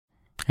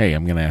Hey,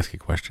 I'm going to ask you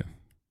a question.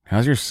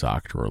 How's your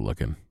sock drawer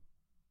looking?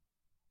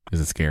 Is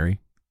it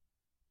scary?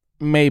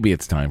 Maybe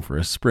it's time for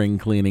a spring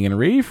cleaning and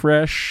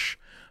refresh.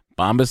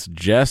 Bombas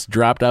just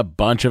dropped a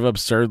bunch of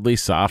absurdly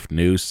soft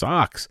new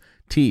socks,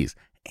 tees,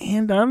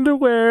 and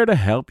underwear to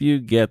help you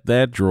get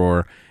that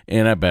drawer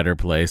in a better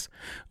place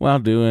while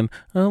doing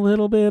a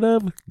little bit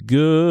of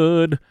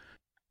good.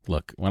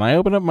 Look, when I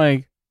open up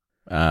my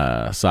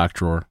sock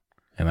drawer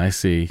and I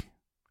see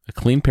a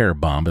clean pair of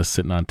Bombas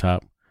sitting on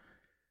top,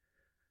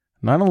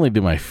 not only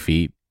do my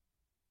feet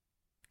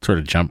sort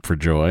of jump for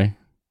joy,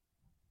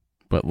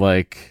 but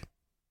I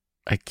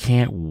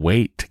can't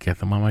wait to get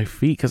them on my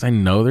feet because I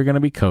know they're going to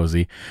be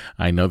cozy.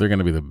 I know they're going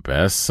to be the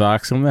best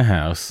socks in the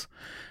house,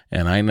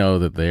 and I know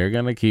that they're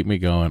going to keep me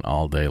going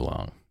all day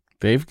long.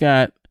 They've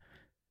got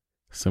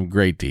some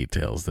great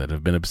details that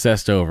have been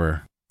obsessed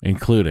over,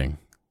 including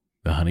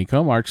the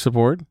honeycomb arch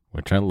support,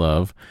 which I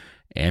love,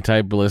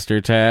 anti-blister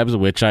tabs,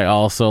 which I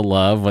also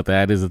love. What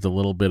that is, it's a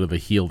little bit of the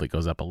heel that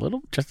goes up a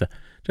little, just a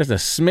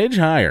smidge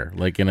higher,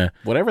 like in a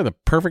whatever the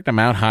perfect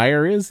amount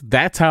higher is.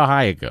 That's how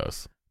high it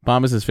goes.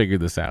 Bombas has figured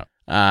this out.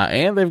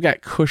 And they've got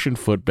cushioned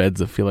footbeds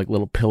that feel like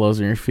little pillows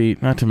on your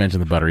feet, not to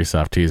mention the buttery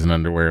soft tees and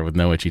underwear with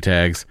no itchy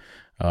tags.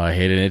 Oh, I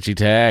hate an itchy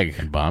tag.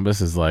 And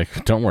Bombas is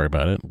like, don't worry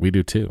about it. We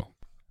do too.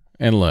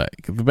 And look,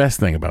 the best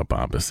thing about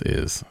Bombas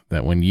is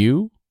that when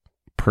you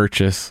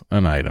purchase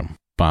an item,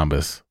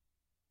 Bombas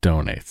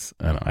donates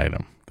an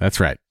item. That's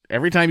right.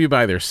 Every time you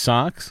buy their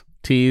socks,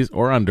 tees,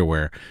 or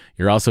underwear,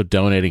 you're also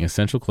donating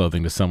essential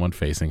clothing to someone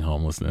facing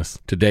homelessness.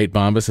 To date,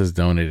 Bombas has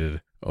donated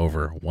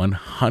over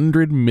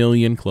 100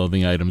 million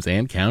clothing items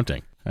and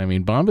counting. I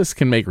mean, Bombas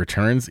can make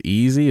returns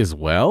easy as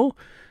well.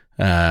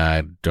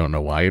 I don't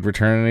know why you'd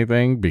return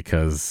anything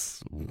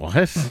because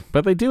what?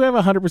 But they do have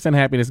a 100%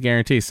 happiness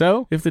guarantee.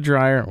 So if the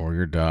dryer or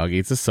your dog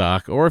eats a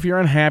sock, or if you're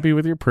unhappy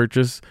with your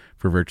purchase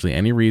for virtually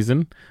any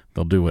reason,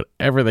 they'll do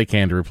whatever they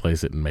can to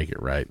replace it and make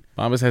it right.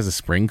 Bombas has a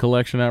spring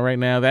collection out right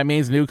now. That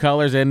means new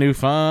colors and new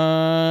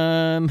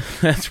fun.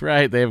 That's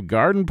right. They have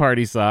garden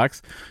party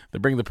socks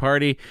that bring the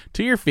party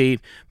to your feet.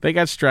 They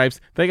got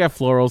stripes. They got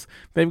florals.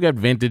 They've got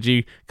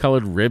vintagey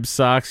colored rib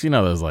socks. You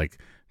know,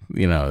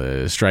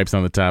 those stripes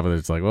on the top of it.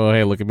 It's like, oh,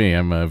 hey, look at me.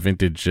 I'm a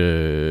vintage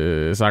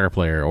soccer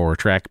player or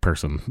track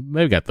person.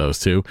 They've got those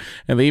too.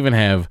 And they even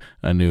have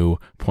a new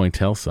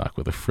pointelle sock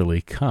with a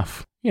frilly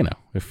cuff. You know,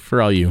 if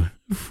for all you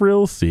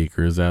frill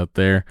seekers out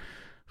there,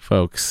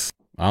 folks,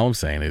 all I'm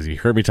saying is you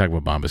heard me talk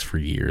about Bombas for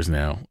years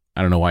now.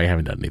 I don't know why you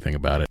haven't done anything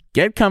about it.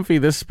 Get comfy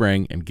this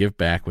spring and give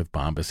back with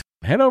Bombas.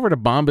 Head over to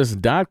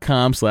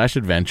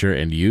bombas.com/adventure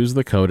and use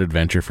the code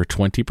adventure for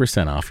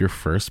 20% off your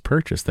first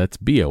purchase. That's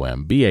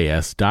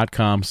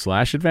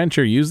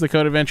bombas.com/adventure. Use the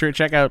code adventure at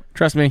checkout.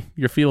 Trust me,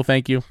 your feet will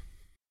thank you.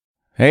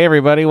 Hey,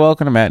 everybody.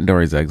 Welcome to Matt and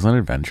Dory's Excellent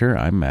Adventure.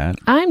 I'm Matt.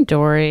 I'm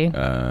Dory.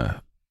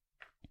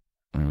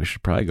 We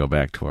should probably go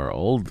back to our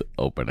old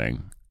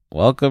opening.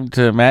 Welcome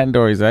to Matt and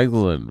Dory's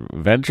Excellent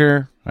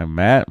Adventure. I'm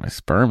Matt. My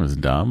sperm is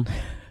dumb.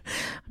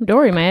 I'm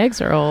Dory. My eggs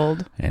are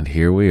old. And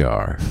here we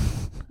are.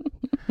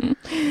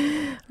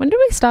 When did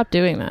we stop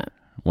doing that?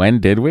 When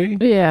did we?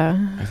 Yeah.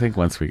 I think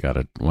once we got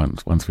an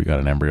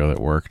embryo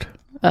that worked.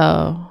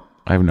 Oh.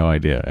 I have no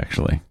idea,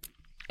 actually.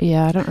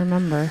 Yeah, I don't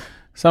remember.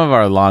 Some of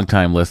our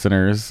longtime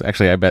listeners,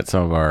 actually, I bet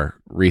some of our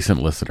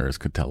recent listeners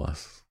could tell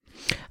us.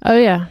 Oh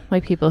yeah,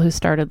 like people who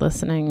started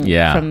listening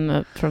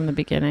from the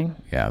beginning.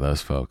 Yeah,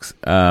 those folks.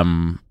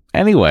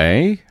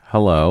 Anyway,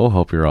 hello.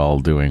 Hope you're all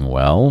doing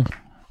well.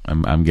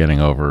 I'm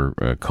getting over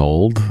a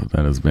cold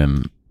that has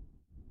been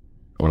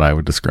what I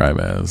would describe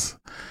as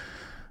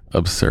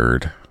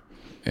absurd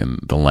in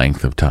the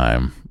length of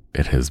time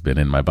it has been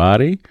in my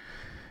body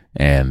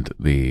and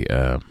the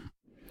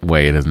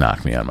way it has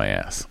knocked me on my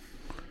ass.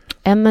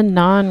 And the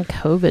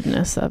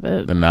non-COVIDness of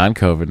it. The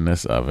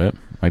non-COVIDness of it.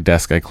 My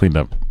desk, I cleaned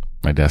up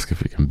my desk,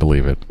 if you can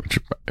believe it, which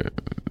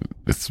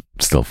it's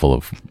still full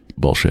of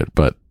bullshit,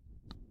 but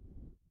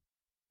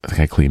I think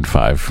I cleaned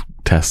 5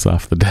 tests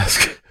off the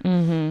desk.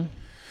 Mm-hmm.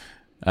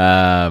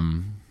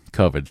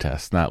 COVID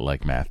tests, not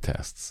like math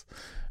tests.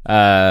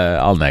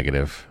 All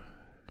negative.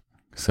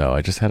 So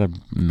I just had a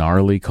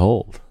gnarly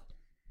cold.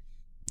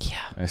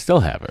 Yeah. I still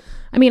have it.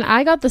 I mean,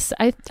 I got the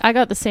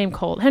same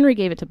cold. Henry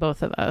gave it to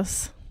both of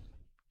us.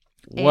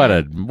 What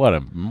a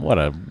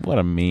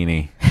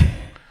meanie.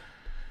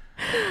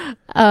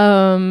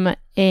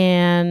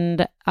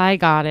 And I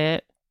got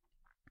it,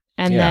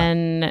 and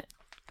then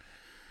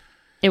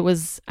it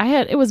was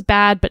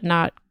bad, but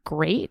not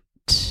great.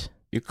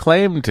 You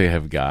claim to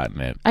have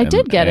gotten it. I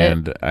did get it.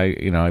 And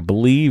I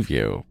believe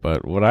you,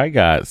 but what I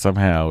got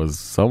somehow was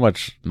so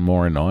much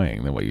more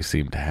annoying than what you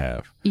seem to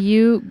have.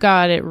 You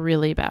got it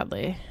really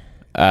badly.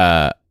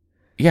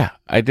 Yeah,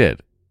 I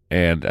did.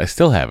 And I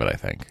still have it, I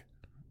think.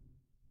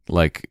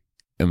 Like,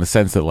 in the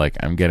sense that, like,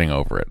 I'm getting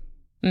over it.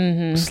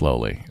 Mm-hmm.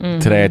 Slowly. Mm-hmm.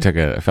 Today I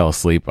fell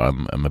asleep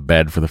on the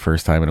bed for the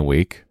first time in a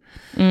week.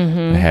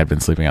 Mm-hmm. I had been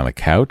sleeping on the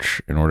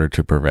couch in order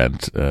to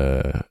prevent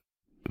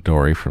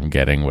Dory from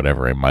getting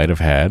whatever I might have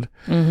had,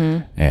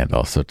 mm-hmm. and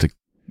also to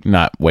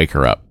not wake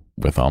her up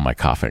with all my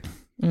coughing,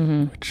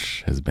 mm-hmm.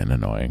 which has been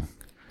annoying.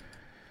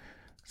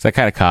 It's that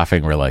kind of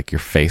coughing where like your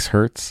face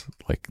hurts,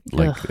 like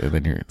and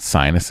then your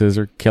sinuses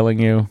are killing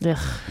you.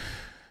 Ugh.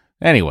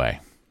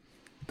 Anyway,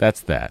 that's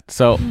that.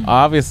 So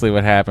obviously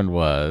what happened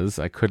was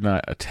I could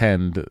not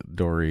attend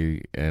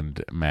Dory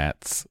and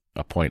Matt's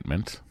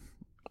appointment.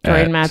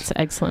 Dory and Matt's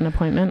excellent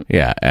appointment.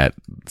 Yeah, at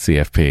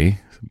CFP,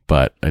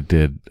 but I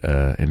did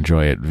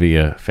enjoy it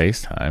via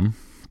FaceTime.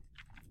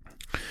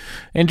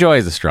 Enjoy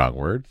is a strong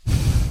word.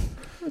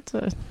 That's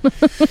a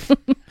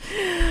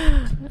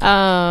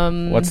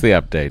What's the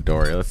update,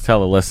 Dory? Let's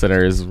tell the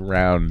listeners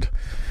around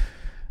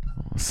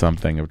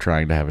something of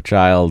trying to have a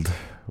child.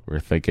 We're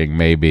thinking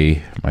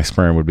maybe my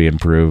sperm would be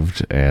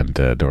improved and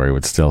Dory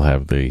would still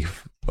have the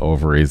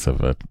ovaries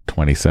of a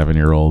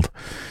 27-year-old.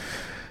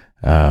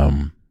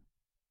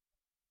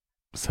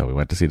 So we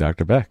went to see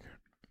Dr. Beck.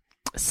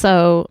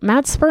 So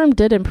Matt's sperm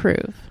did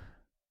improve.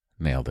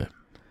 Nailed it.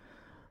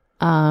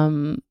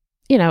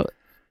 You know,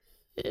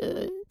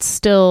 it's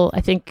still,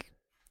 I think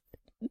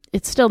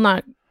it's still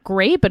not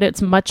great, but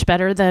it's much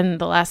better than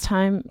the last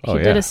time he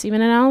did a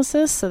semen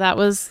analysis. So that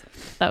was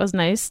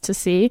nice to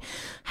see.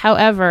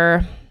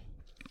 However,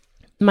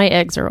 my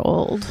eggs are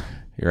old.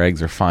 Your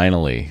eggs are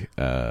finally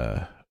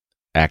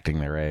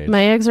acting their age.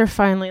 My eggs are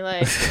finally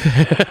like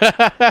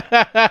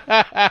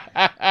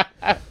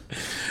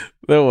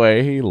the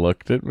way he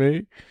looked at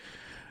me.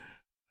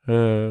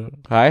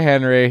 Hi,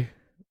 Henry.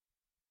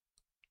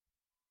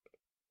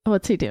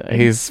 What's he doing?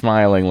 He's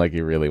smiling like he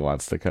really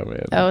wants to come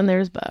in. Oh, and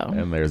there's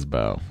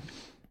Bo.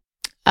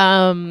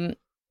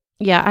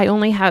 Yeah, I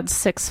only had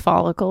 6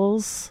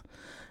 follicles,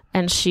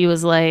 and she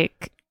was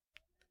like,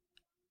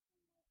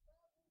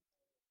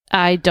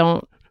 I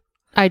don't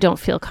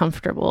feel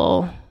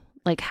comfortable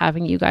like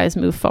having you guys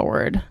move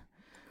forward.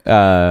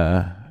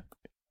 With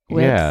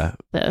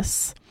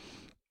this.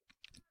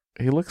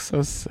 He looks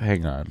so.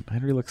 Hang on,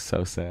 Henry looks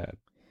so sad.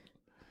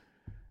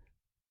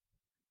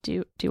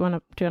 Do you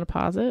want to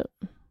pause it?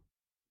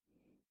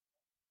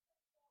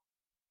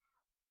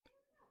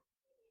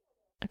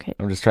 Okay.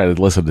 I'm just trying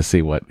to listen to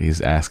see what he's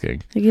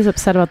asking. I think he's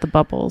upset about the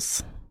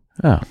bubbles.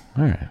 Oh,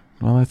 all right.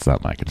 Well, that's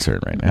not my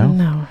concern right now.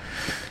 No.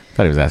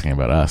 Thought he was asking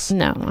about us.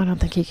 No, I don't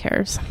think he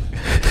cares.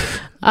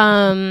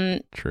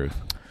 Truth.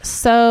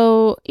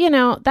 So,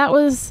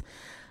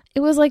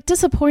 it was like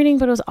disappointing,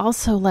 but it was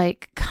also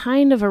like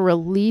kind of a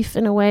relief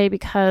in a way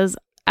because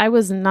I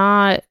was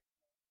not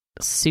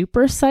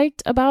super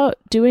psyched about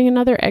doing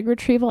another egg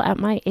retrieval at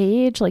my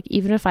age. Like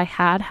even if I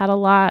had a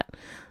lot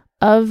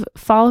of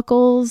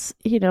follicles,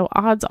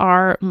 odds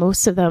are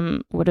most of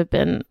them would have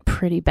been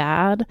pretty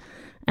bad.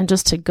 And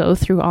just to go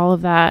through all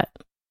of that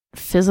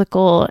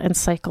physical and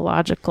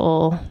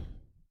psychological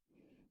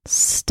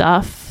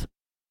stuff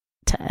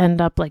to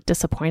end up like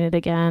disappointed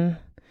again.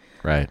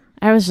 Right.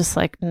 I was just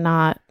like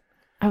I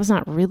was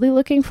not really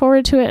looking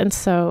forward to it. And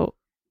so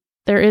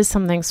there is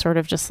something sort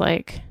of just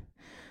like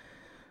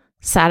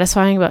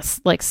satisfying about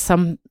like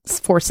some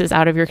forces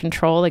out of your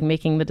control, like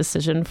making the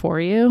decision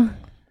for you.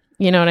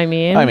 You know what I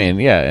mean? I mean,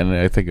 yeah, and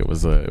I think it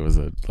was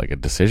a like a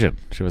decision.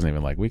 She wasn't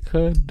even like we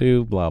could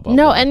do blah blah.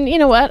 No, blah. and you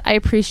know what? I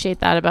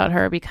appreciate that about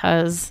her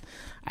because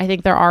I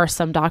think there are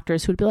some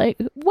doctors who'd be like,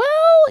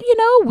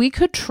 well, we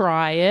could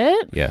try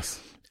it.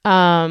 Yes.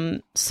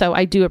 So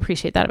I do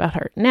appreciate that about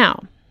her.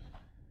 Now,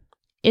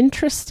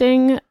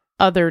 interesting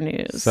other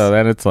news. So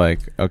then it's like,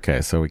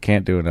 okay, so we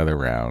can't do another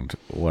round.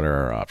 What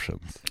are our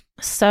options?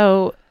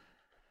 So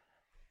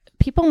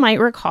people might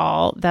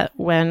recall that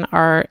when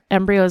our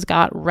embryos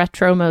got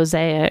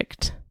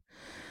retromosaicked,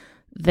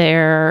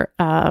 they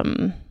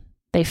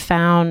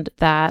found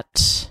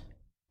that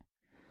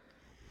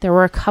there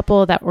were a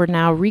couple that were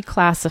now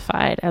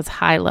reclassified as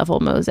high-level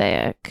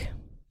mosaic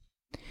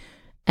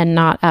and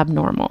not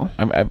abnormal.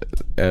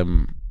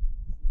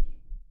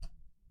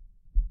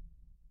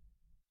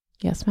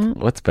 Yes, Matt?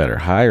 What's better,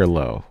 high or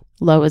low?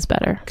 Low is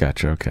better.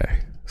 Gotcha, okay.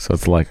 So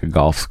it's like a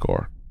golf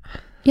score.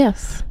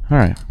 Yes. All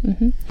right.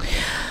 Mm-hmm.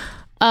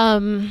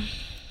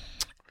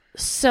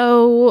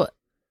 So,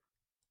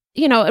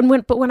 and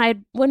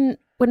when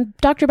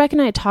Dr. Beck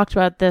and I had talked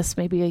about this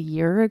maybe a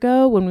year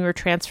ago when we were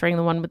transferring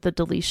the one with the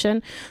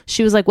deletion,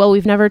 she was like, well,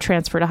 we've never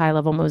transferred a high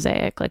level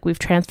mosaic. Like we've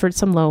transferred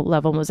some low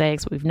level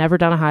mosaics, but we've never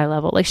done a high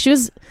level. Like she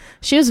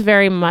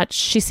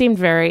seemed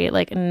very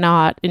like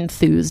not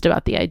enthused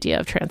about the idea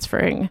of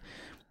transferring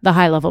the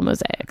high level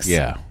mosaics.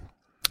 Yeah.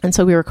 And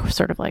so we were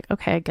sort of like,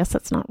 okay, I guess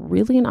that's not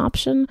really an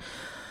option.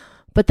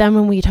 But then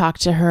when we talked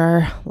to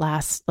her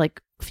last,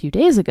 like a few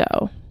days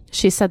ago,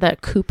 she said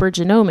that Cooper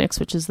Genomics,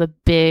 which is the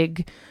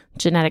big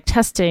genetic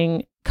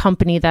testing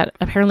company that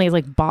apparently has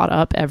like bought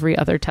up every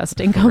other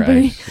testing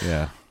company. Right.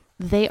 Yeah.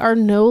 They are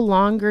no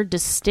longer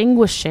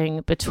distinguishing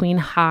between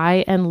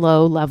high and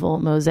low level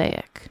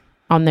mosaic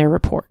on their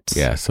reports.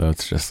 Yeah. So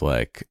it's just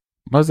like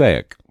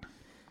mosaic.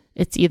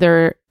 It's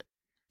either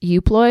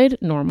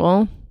euploid,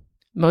 normal,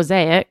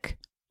 mosaic,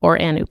 or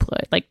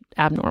aneuploid, like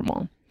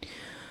abnormal.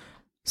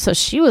 So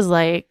she was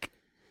like,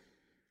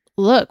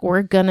 look,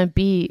 we're going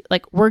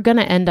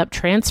to end up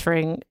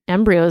transferring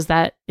embryos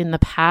that in the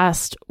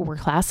past were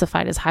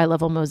classified as high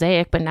level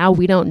mosaic, but now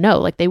we don't know.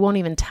 Like they won't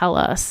even tell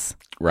us.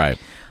 Right.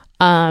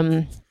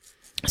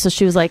 So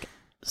she was like,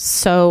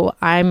 so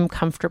I'm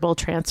comfortable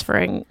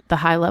transferring the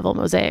high level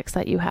mosaics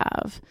that you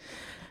have.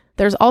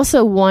 There's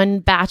also one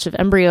batch of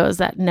embryos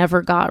that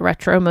never got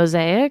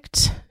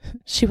retromosaiced.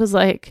 She was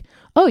like,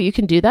 oh, you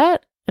can do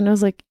that? And I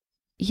was like,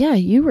 yeah,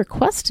 you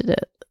requested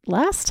it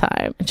last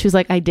time. And she was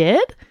like, I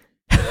did?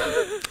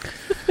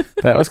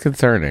 That was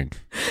concerning.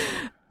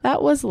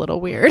 That was a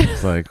little weird.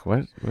 It's like,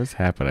 what's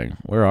happening?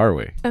 Where are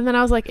we? And then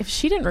I was like, if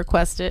she didn't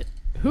request it,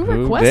 who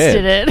Who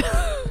requested did? it?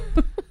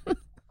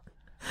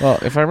 Well,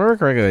 if I remember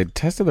correctly, they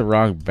tested the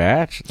wrong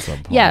batch at some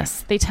point.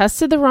 Yes, they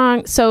tested the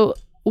wrong. So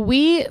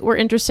we were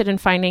interested in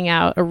finding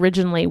out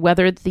originally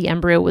whether the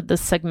embryo with the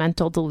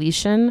segmental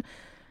deletion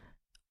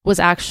was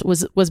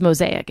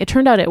mosaic. It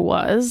turned out it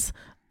was.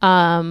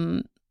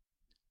 But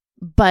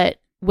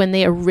when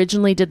they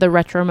originally did the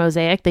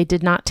retromosaic, they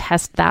did not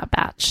test that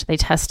batch. They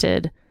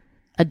tested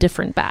a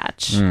different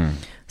batch.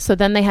 So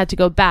then they had to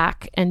go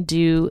back and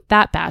do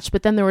that batch.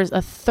 But then there was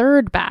a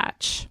third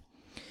batch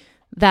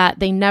that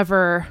they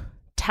never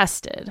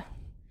tested.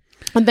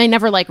 And they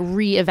never like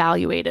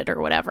reevaluated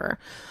or whatever.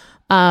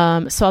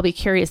 So I'll be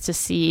curious to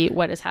see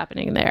what is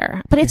happening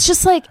there. But it's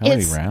just like, How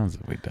many rounds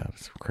have we done?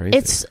 It's crazy.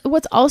 It's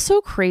what's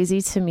also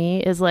crazy to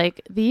me is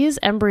like these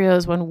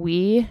embryos, when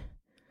we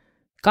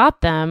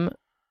got them,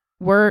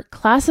 were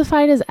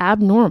classified as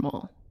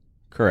abnormal.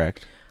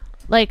 Correct.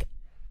 Like,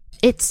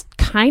 it's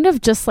kind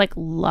of just like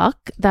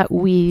luck that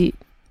we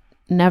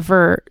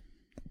never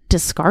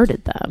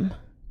discarded them.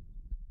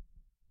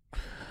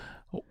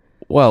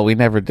 Well, we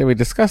never did. We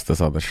discussed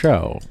this on the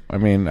show. I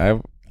mean,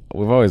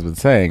 we've always been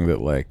saying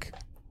that like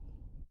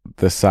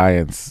the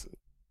sciences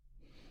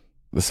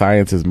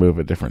move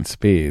at different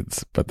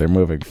speeds, but they're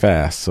moving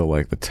fast. So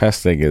like the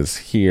testing is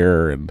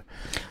here, and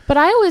But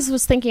I always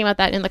was thinking about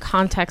that in the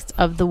context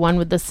of the one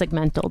with the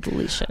segmental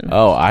deletion.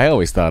 I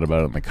always thought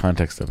about it in the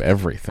context of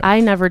everything. I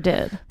never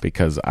did.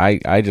 Because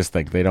I just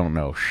think they don't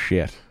know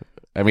shit.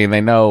 I mean,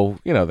 they know,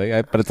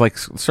 but it's like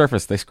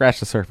surface. They scratch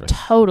the surface.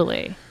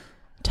 Totally.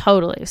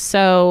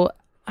 So,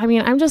 I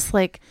mean, I'm just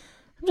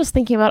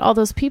thinking about all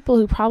those people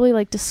who probably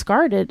like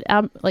discarded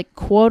like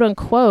quote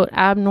unquote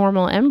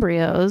abnormal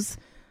embryos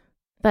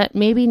that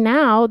maybe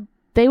now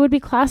they would be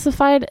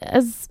classified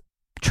as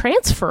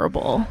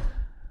transferable.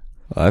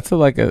 Well, that's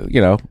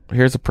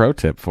here's a pro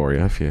tip for you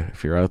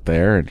if you're out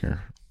there and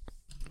you're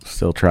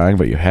still trying,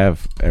 but you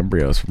have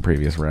embryos from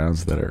previous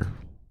rounds that are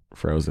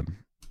frozen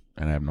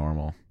and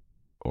abnormal,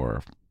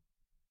 or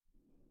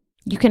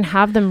you can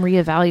have them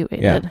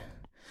reevaluated. Yeah.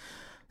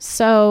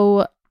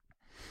 So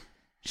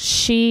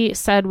she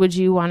said, would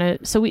you want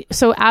to,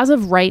 so as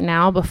of right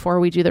now, before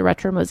we do the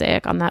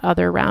retromosaic on that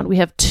other round, we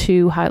have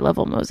 2 high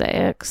level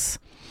mosaics.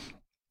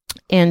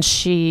 And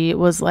she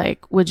was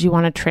like, would you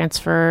want to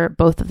transfer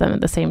both of them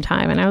at the same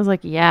time? And I was like,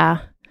 yeah.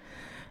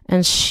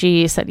 And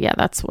she said, yeah,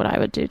 that's what I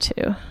would do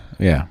too.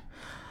 Yeah.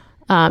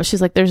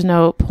 She's like, there's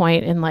no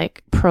point in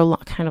like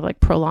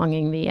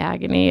prolonging the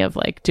agony of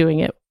like doing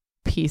it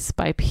piece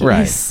by piece.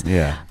 Right.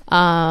 Yeah.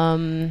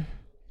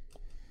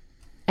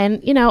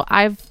 And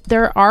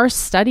there are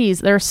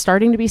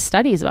starting to be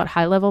studies about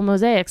high level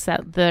mosaics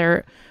that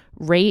their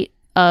rate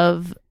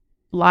of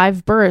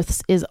live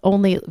births is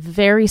only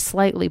very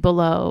slightly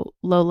below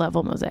low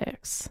level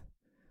mosaics.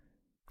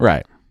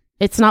 Right.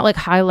 It's not like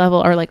high level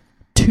are like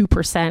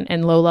 2%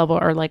 and low level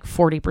are like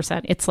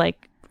 40%. It's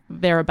like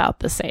they're about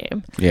the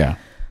same. Yeah.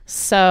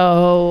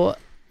 So,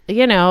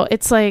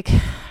 it's like,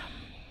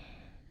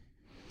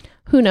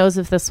 who knows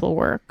if this will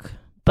work,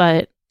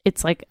 but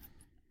it's like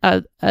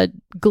a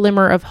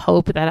glimmer of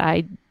hope that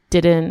I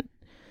didn't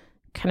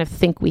kind of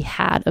think we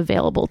had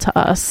available to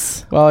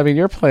us. Well, I mean,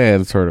 your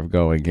plan sort of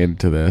going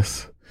into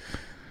this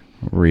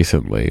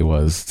recently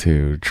was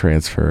to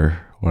transfer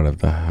one of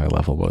the high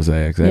level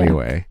mosaics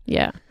anyway.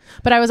 Yeah.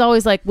 But I was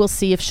always like, we'll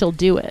see if she'll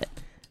do it,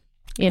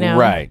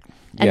 Right.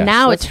 And Yes,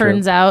 now it that's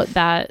turns true. out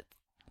that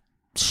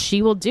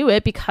she will do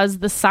it because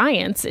the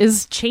science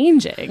is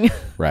changing.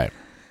 Right.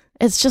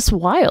 It's just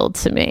wild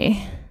to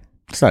me.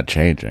 It's not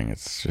changing.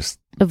 It's just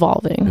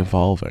Evolving.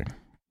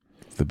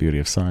 It's the beauty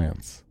of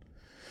science.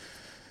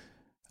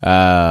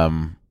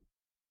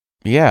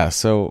 Yeah,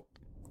 so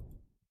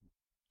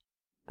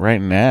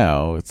right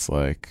now it's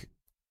like,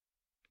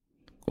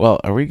 well,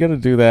 are we going to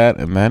do that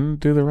and then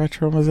do the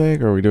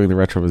retromosaic, or are we doing the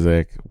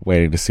retromosaic,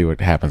 waiting to see what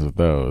happens with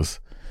those,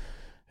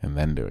 and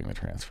then doing the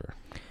transfer?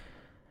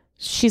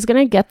 She's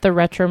going to get the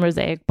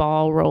retromosaic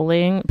ball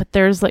rolling, but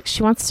there's like,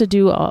 she wants to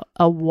do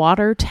a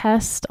water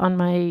test on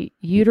my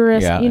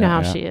uterus. Yeah, you know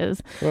yeah, how yeah. she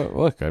is. Well,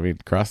 look, I mean,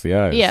 cross the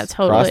I's. Yeah,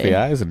 totally. Cross the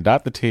I's and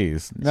dot the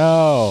T's.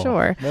 No.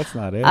 Sure. That's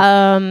not it.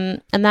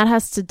 And that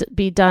has to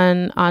be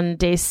done on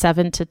day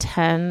 7 to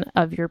 10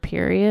 of your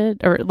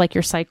period, or like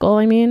your cycle,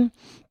 I mean.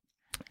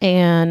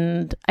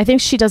 And I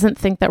think she doesn't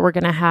think that we're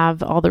going to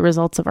have all the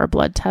results of our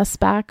blood tests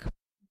back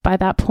by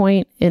that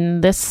point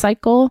in this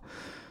cycle.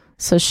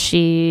 So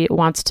she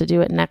wants to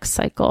do it next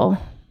cycle.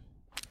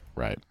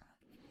 Right.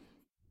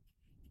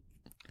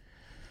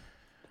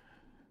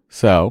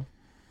 So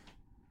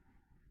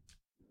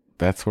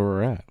that's where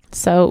we're at.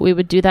 So we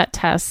would do that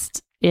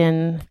test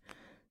in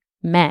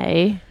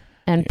May.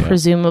 And Yeah.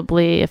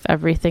 presumably, if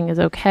everything is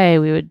okay,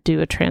 we would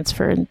do a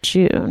transfer in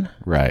June.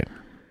 Right.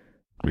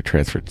 We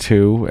transferred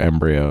 2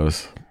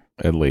 embryos,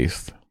 at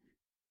least.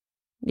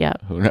 Yeah.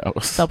 Who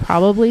knows? They'll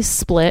probably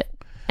split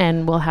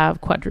and we'll have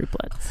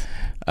quadruplets.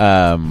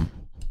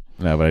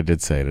 No, but I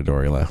did say to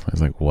Dory last night, I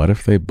was like, what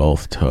if they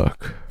both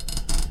took?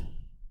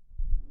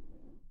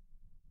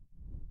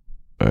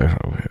 I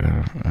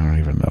don't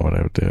even know what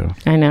I would do.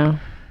 I know.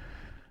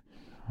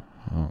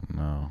 Oh,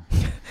 no.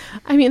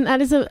 I mean, I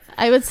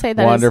would say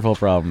that Wonderful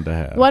problem to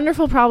have.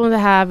 Wonderful problem to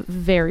have.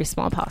 Very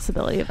small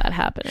possibility of that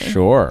happening.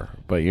 Sure.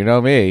 But you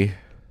know me.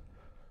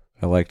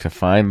 I like to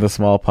find the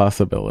small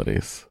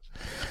possibilities.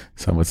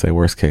 Some would say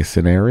worst case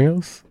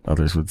scenarios.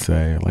 Others would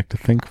say I like to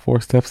think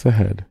 4 steps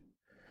ahead.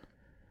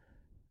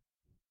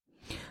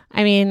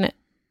 I mean,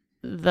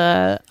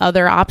 the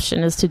other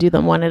option is to do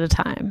them one at a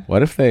time.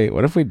 What if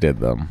we did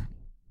them?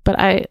 But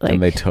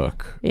and they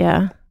took.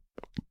 Yeah.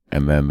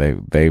 And then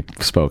they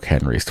spoke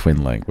Henry's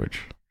twin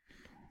language.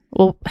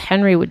 Well,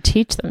 Henry would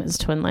teach them his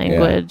twin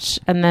language,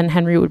 and then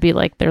Henry would be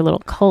like their little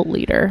cult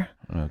leader.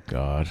 Oh,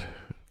 God.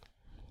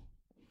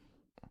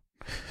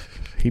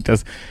 He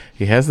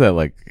has that,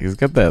 like, he's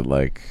got that,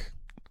 like,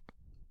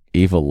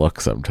 evil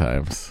look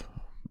sometimes.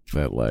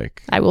 That,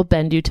 like... I will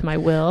bend you to my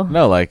will.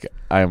 No, like,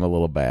 I'm a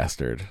little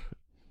bastard.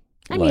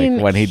 I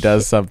mean, when he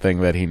does he-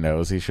 something that he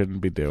knows he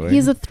shouldn't be doing.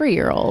 He's a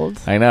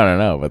 3-year-old. I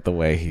know, but the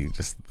way he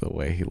looks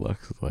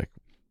is like...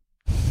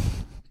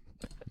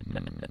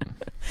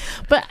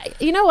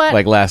 But you know what?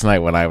 Like last night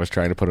when I was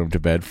trying to put him to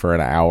bed for an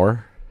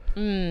hour.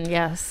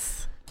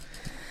 Yes.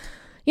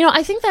 You know,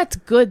 I think that's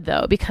good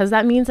though, because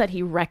that means that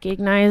he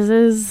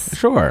recognizes,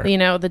 Sure, you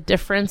know, the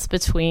difference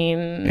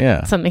between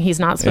Yeah. something he's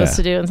not supposed Yeah.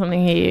 to do and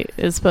something he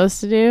is supposed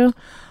to do.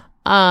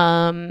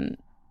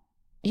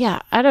 Yeah,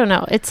 I don't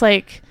know. It's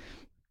like,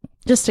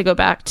 just to go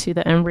back to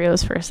the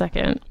embryos for a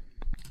second.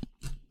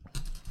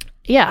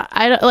 Yeah,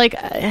 I don't like,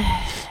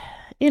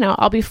 you know,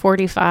 I'll be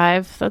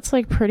 45. That's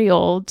like pretty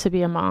old to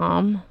be a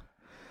mom,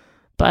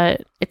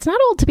 but it's not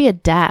old to be a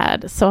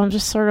dad. So I'm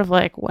just sort of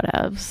like,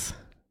 whatevs.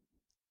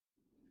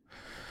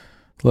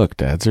 Look,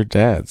 dads are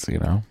dads, you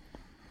know.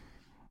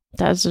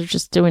 Dads are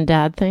just doing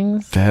dad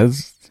things.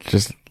 Dads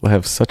just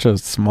have such a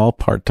small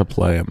part to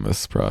play in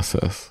this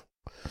process.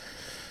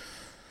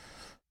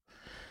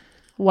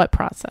 What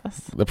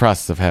process? The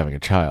process of having a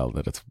child,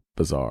 that it's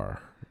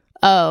bizarre.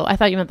 Oh, I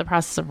thought you meant the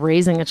process of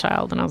raising a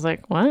child. And I was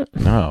like, what?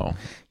 No.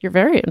 You're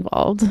very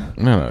involved.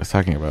 No, I was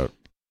talking about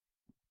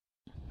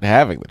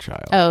having the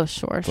child. Oh,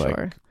 sure, Like,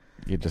 sure.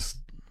 You just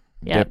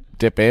Yep.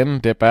 dip in,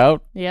 dip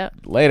out. Yep.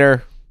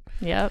 Later.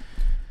 Yep.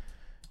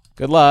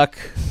 Good luck.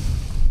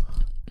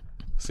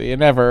 See you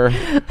never.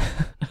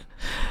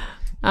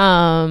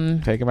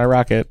 Taking my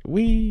rocket.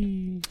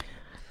 Whee.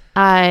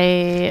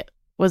 I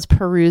was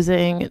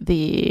perusing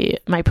the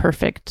My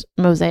Perfect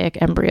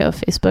Mosaic Embryo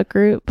Facebook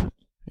group.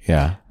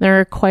 Yeah. There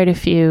are quite a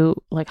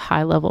few like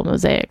high level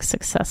mosaic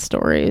success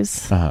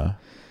stories. Uh-huh.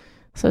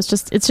 So it's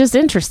just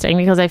interesting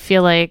because I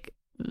feel like,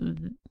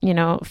 you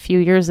know, a few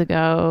years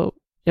ago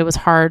it was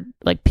hard,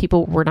 like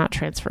people were not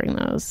transferring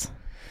those.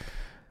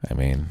 I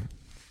mean,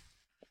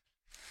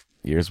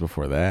 years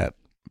before that.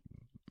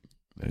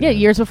 Yeah,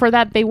 years before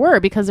that they were,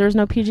 because there was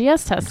no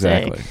PGS testing.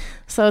 Exactly.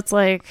 So it's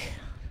like,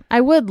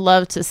 I would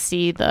love to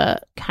see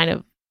the kind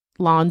of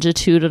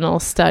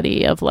longitudinal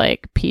study of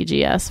like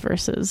PGS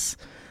versus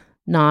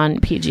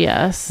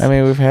non-PGS. I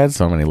mean, we've had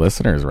so many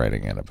listeners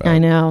writing in about I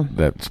know.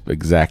 that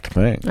exact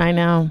thing. I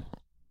know.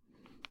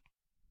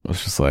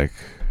 It's just like,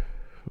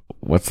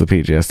 what's the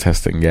PGS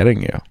testing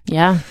getting you?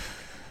 Yeah.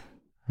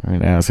 I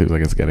mean, now it seems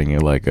like it's getting you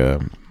like a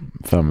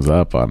thumbs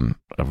up on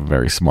a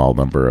very small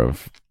number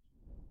of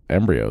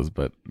embryos,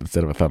 but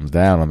instead of a thumbs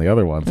down on the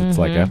other ones, it's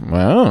like a,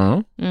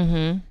 well,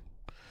 Mm-hmm.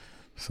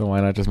 so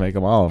why not just make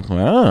them all?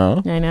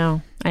 Well, I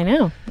know. I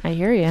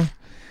hear you.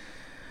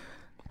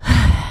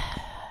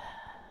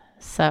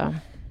 So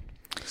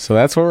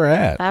that's where we're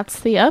at. that's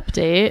the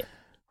update.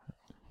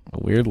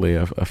 Weirdly,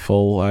 a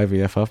full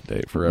IVF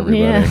update for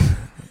everybody.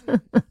 Yeah.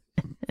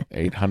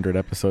 800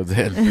 episodes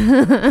in.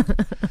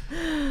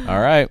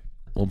 All right.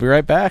 We'll be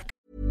right back.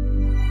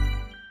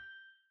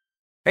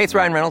 Hey, it's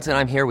Ryan Reynolds, and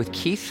I'm here with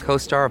Keith,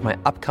 co-star of my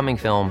upcoming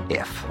film,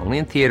 If, only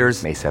in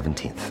theaters May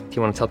 17th. Do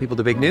you want to tell people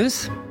the big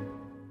news?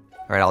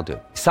 All right, I'll do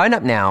it. Sign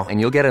up now and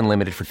you'll get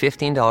unlimited for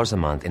 $15 a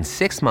month and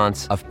 6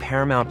 months of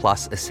Paramount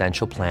Plus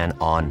Essential Plan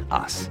on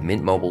us.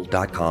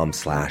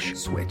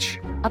 MintMobile.com/switch.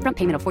 Upfront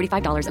payment of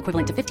 $45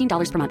 equivalent to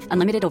 $15 per month.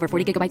 Unlimited over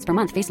 40 gigabytes per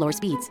month. Face lower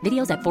speeds.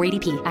 Videos at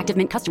 480p. Active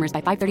Mint customers by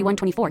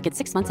 531.24 get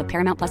 6 months of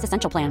Paramount Plus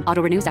Essential Plan.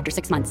 Auto renews after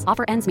 6 months.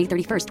 Offer ends May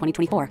 31st,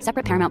 2024.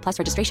 Separate Paramount Plus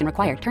registration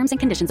required. Terms and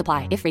conditions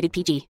apply if rated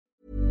PG.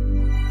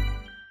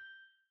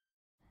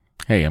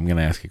 Hey, I'm going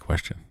to ask you a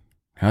question.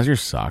 How's your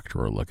sock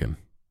drawer looking?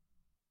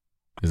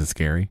 Is it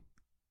scary?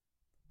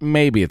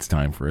 Maybe it's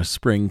time for a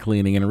spring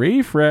cleaning and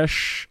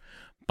refresh.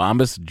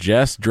 Bombas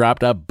just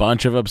dropped a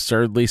bunch of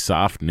absurdly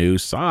soft new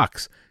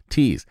socks,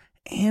 tees,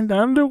 and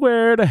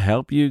underwear to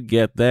help you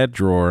get that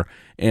drawer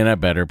in a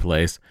better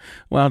place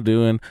while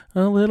doing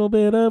a little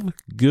bit of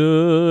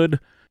good.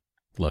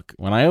 Look,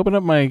 when I open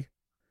up my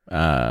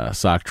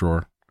sock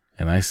drawer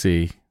and I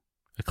see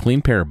a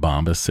clean pair of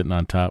Bombas sitting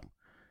on top,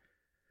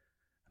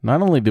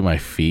 not only do my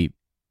feet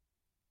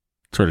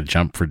sort of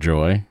jump for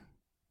joy,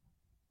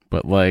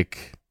 but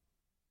like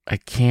I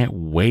can't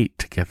wait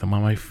to get them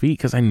on my feet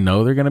because I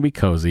know they're going to be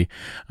cozy.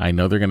 I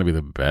know they're going to be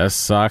the best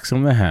socks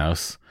in the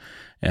house,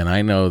 and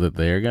I know that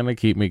they're going to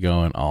keep me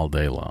going all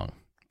day long.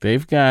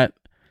 They've got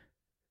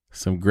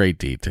some great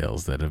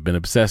details that have been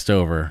obsessed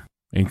over,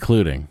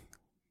 including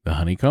the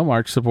honeycomb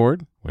arch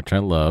support, which I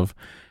love,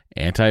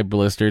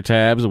 anti-blister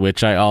tabs,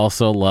 which I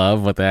also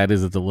love. What that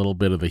is, it's a little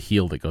bit of the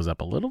heel that goes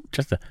up a little,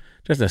 just a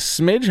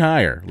smidge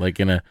higher, like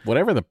in a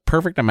whatever the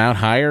perfect amount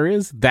higher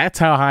is. That's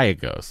how high it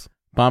goes.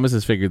 Bombas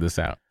has figured this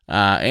out.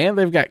 And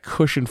they've got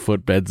cushioned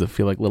footbeds that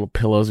feel like little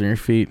pillows on your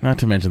feet, not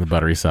to mention the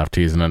buttery soft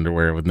tees and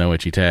underwear with no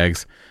itchy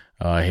tags.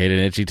 Oh, I hate an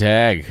itchy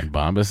tag. And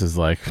Bombas is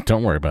like,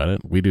 don't worry about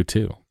it. We do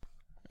too.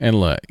 And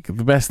look,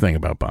 the best thing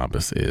about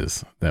Bombas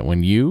is that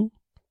when you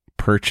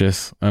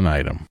purchase an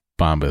item,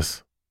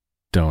 Bombas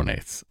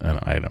donates an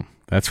item.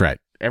 That's right.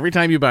 Every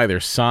time you buy their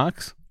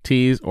socks,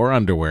 tees, or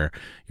underwear,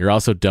 you're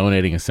also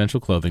donating essential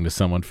clothing to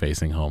someone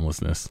facing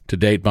homelessness. To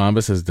date,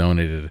 Bombas has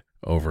donated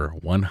over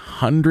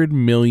 100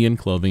 million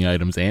clothing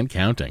items and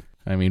counting.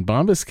 I mean,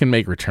 Bombas can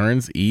make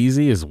returns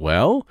easy as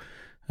well.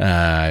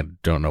 I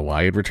don't know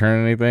why you'd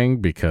return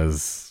anything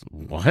because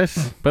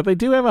what? But they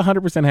do have a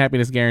 100%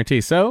 happiness guarantee.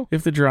 So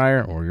if the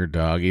dryer or your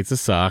dog eats a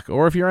sock,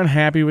 or if you're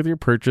unhappy with your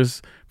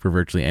purchase for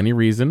virtually any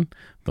reason,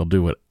 they'll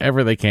do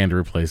whatever they can to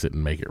replace it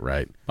and make it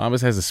right.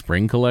 Bombas has a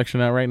spring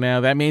collection out right now.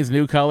 That means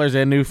new colors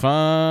and new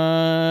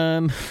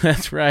fun.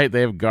 That's right.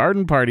 They have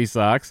garden party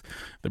socks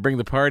that bring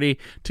the party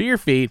to your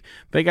feet.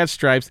 They got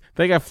stripes.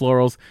 They got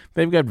florals.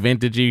 They've got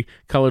vintagey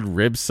colored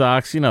rib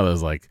socks. You know,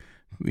 those like,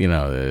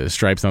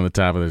 stripes on the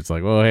top of it. It's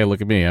like, oh, hey,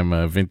 look at me. I'm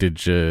a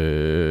vintage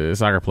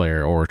soccer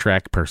player or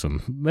track person.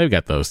 They've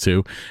got those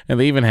too. And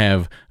they even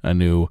have a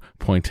new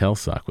pointelle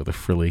sock with a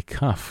frilly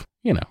cuff.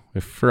 You know,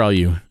 if for all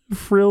you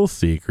frill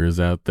seekers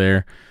out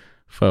there,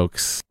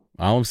 folks,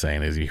 all I'm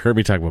saying is you heard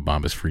me talk about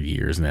Bombas for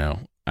years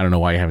now. I don't know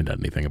why you haven't done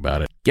anything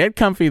about it. Get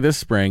comfy this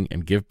spring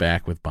and give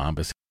back with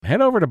Bombas.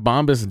 Head over to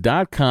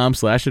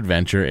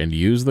bombas.com/adventure and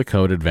use the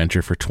code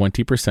adventure for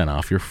 20%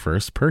 off your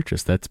first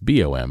purchase. That's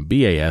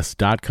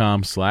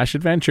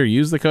bombas.com/adventure.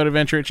 Use the code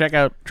adventure at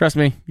checkout. Trust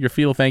me, your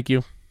feet will thank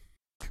you.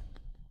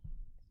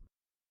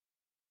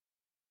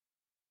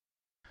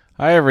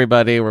 Hi,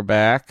 everybody. We're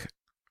back.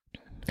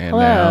 And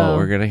Hello. Now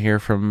we're going to hear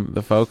from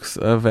the folks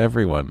of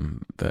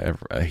everyone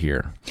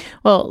here.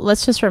 Well,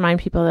 let's just remind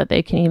people that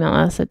they can email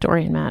us at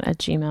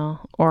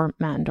doryandmatt@gmail or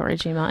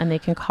mattanddory@gmail, and they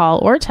can call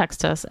or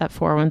text us at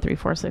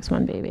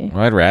 413-461-BABY.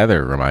 Well, I'd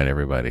rather remind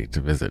everybody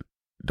to visit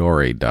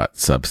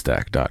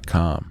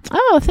dory.substack.com.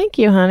 Oh, thank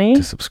you, honey.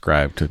 To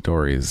subscribe to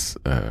Dory's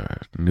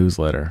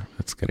newsletter.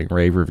 That's getting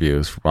rave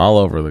reviews from all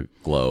over the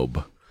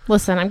globe.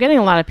 Listen, I'm getting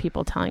a lot of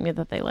people telling me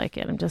that they like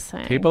it. I'm just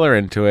saying. People are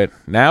into it.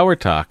 Now we're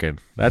talking.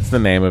 That's the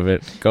name of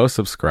it. Go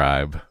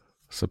subscribe.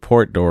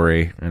 Support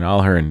Dory and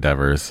all her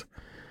endeavors.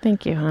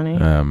 Thank you, honey.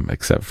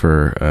 Except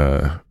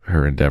for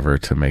her endeavor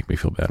to make me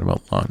feel bad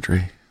about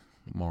laundry.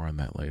 More on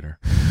that later.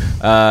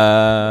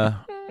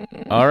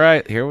 All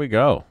right, here we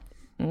go.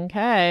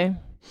 Okay.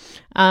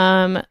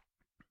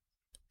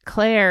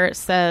 Claire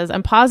says,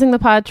 I'm pausing the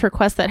pod to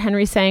request that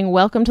Henry saying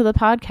welcome to the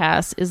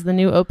podcast is the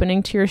new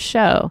opening to your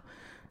show.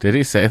 Did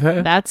he say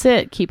that? That's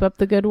it. Keep up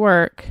the good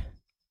work.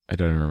 I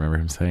don't even remember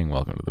him saying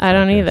welcome to the podcast. I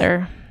don't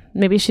either.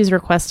 Maybe she's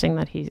requesting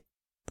that he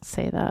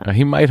say that.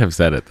 He might have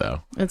said it,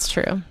 though. It's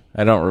true.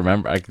 I don't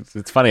remember.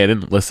 It's funny. I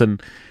didn't listen.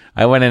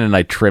 I went in and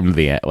I trimmed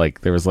the,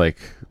 there was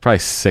probably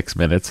 6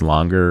 minutes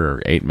longer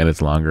or 8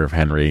 minutes longer of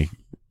Henry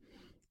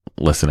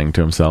listening to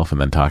himself and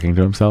then talking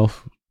to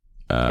himself.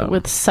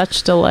 With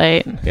such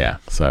delight. Yeah.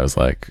 So I was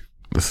like,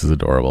 this is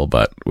adorable,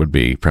 but would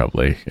be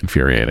probably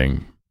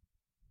infuriating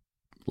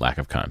lack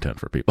of content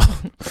for people.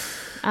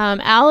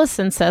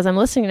 Allison says, I'm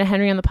listening to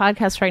Henry on the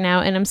podcast right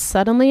now, and I'm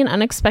suddenly and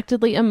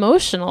unexpectedly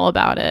emotional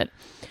about it.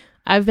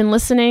 I've been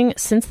listening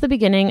since the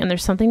beginning, and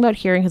there's something about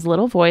hearing his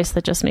little voice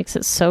that just makes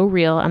it so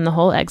real, and the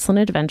whole excellent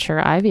adventure,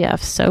 IVF,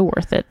 so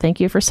worth it. Thank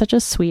you for such a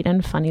sweet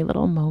and funny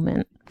little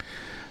moment.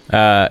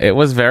 It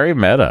was very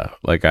meta.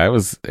 I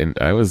was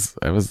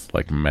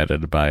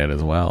metaed by it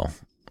as well.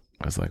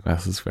 I was like, wow,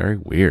 this is very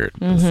weird.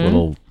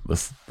 Mm-hmm.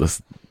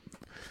 This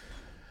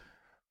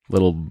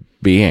little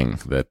being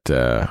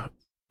that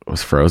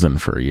was frozen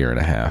for a year and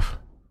a half.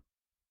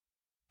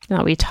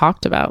 That we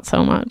talked about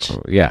so much.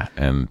 Yeah,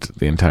 and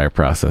the entire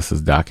process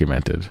is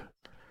documented.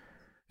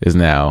 Is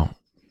now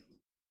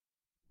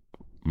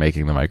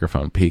making the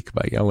microphone peak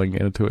by yelling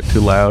into it too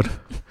loud.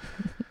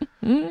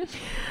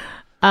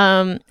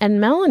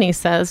 And Melanie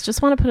says,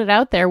 just want to put it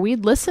out there,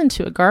 we'd listen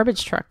to a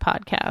garbage truck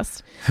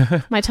podcast.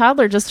 My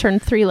toddler just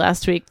turned 3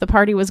 last week. The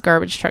party was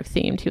garbage truck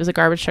themed. He was a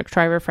garbage truck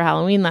driver for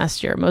Halloween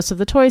last year. Most of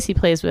the toys he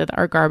plays with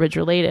are garbage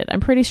related. I'm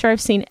pretty sure I've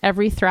seen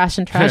every Thrash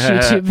and Trash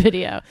YouTube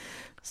video.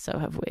 So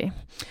have we.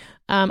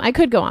 I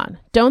could go on.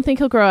 Don't think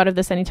he'll grow out of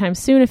this anytime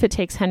soon if it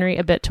takes Henry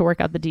a bit to work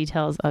out the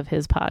details of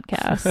his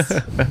podcast.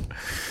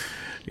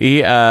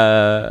 He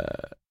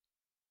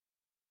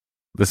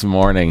this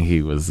morning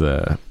he was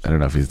I don't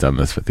know if he's done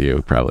this with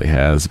you, probably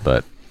has,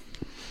 but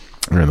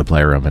we're in the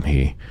playroom and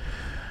he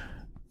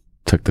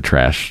took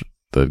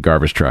the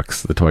garbage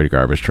trucks, the toy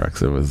garbage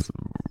trucks. It was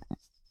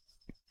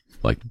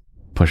like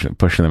pushing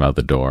them out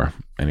the door,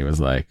 and he was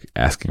like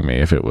asking me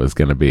if it was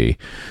going to be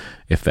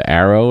if the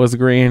arrow was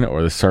green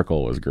or the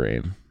circle was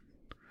green.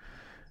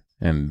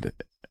 And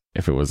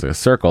if it was a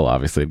circle,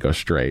 obviously it'd go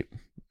straight.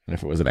 And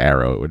if it was an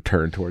arrow, it would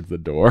turn towards the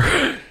door.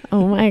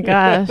 Oh my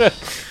gosh.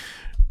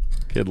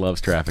 Kid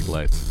loves traffic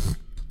lights.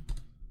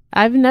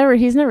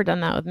 He's never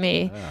done that with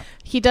me. Yeah.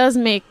 He does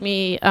make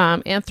me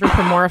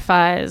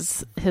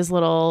anthropomorphize his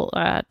little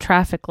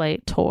traffic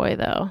light toy,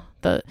 though.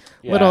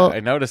 I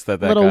noticed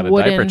that got a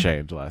diaper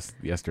change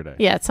yesterday.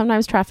 Yeah,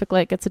 sometimes traffic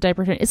light gets a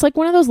diaper change. It's like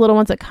one of those little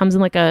ones that comes in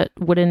like a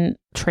wooden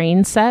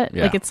train set.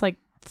 Yeah. Like it's like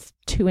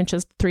 2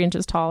 inches, 3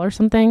 inches tall or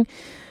something.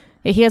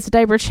 He has a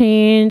diaper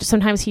change.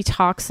 Sometimes he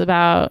talks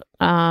about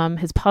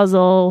his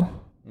puzzle.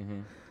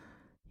 Mm-hmm.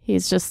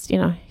 He's just,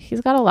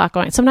 he's got a lot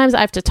going. Sometimes I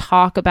have to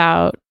talk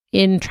about,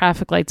 in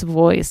traffic light's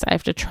voice, I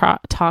have to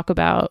talk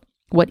about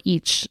what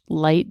each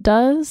light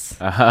does.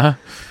 Uh-huh.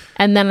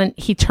 And then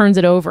he turns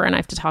it over and I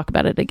have to talk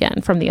about it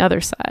again from the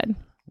other side.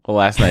 Well,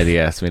 last night he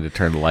asked me to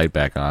turn the light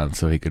back on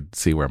so he could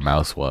see where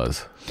Mouse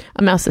was.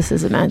 A mouse is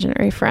his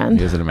imaginary friend.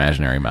 He has an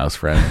imaginary mouse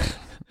friend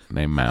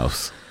named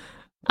Mouse.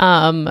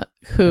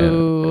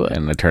 Who...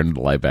 And I turned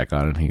the light back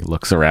on and he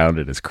looks around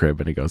at his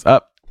crib and he goes,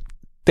 up.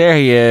 There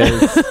he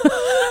is.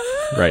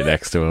 Right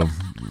next to him.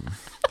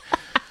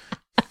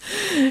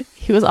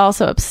 He was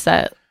also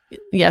upset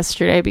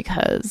yesterday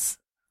because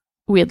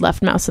we had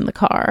left Mouse in the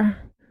car.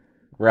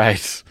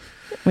 Right.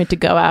 We had to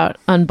go out,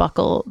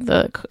 unbuckle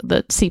the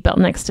seatbelt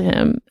next to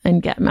him,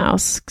 and get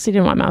Mouse because he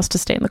didn't want Mouse to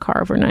stay in the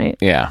car overnight.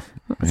 Yeah.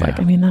 I was like,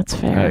 that's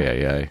fair.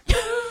 Yeah.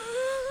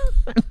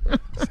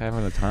 He's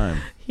having a time.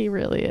 He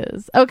really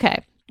is.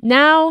 Okay.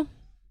 Now,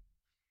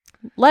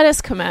 let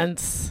us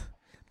commence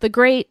the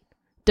great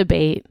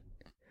debate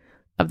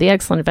of the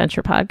Excellent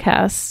Adventure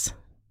podcast,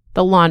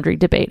 the laundry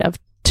debate of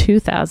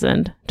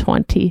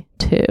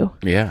 2022.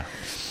 Yeah.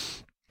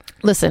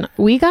 Listen,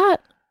 we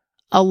got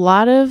a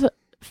lot of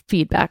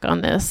feedback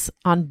on this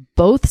on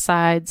both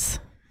sides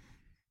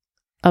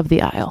of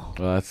the aisle.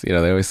 Well, that's they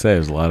always say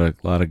there's a lot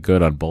of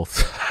good on both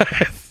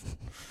sides.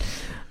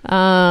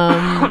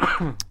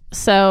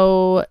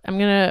 So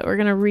we're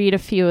gonna read a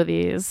few of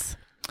these.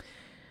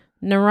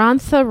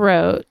 Narantha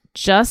wrote,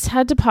 just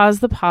had to pause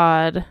the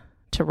pod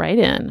to write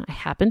in. I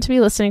happened to be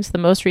listening to the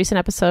most recent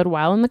episode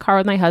while in the car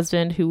with my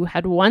husband, who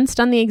had once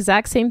done the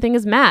exact same thing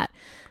as Matt,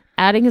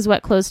 adding his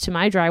wet clothes to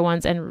my dry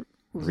ones and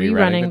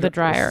rerunning the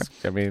dryer.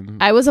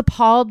 I was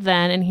appalled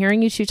then, and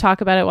hearing you two talk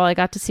about it while I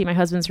got to see my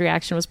husband's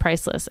reaction was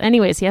priceless.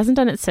 Anyways, he hasn't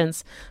done it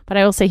since, but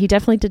I will say he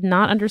definitely did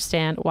not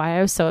understand why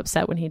I was so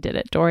upset when he did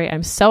it. Dory,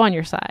 I'm so on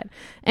your side.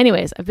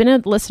 Anyways, I've been a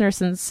listener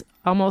since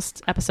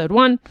almost episode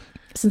 1,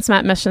 since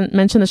Matt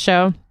mentioned the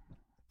show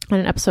on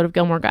an episode of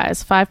Gilmore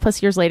Guys.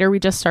 5+ years later, we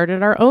just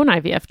started our own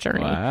IVF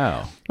journey.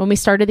 Wow. When we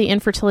started the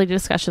infertility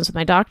discussions with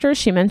my doctor,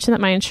 she mentioned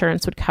that my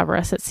insurance would cover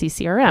us at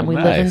CCRM. We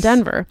live in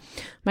Denver.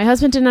 My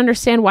husband didn't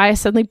understand why I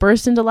suddenly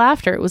burst into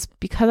laughter. It was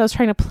because I was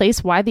trying to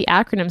place why the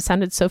acronym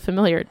sounded so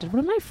familiar. Did one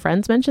of my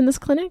friends mention this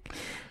clinic?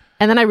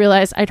 And then I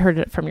realized I'd heard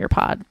it from your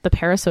pod. The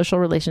parasocial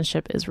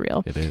relationship is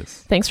real. It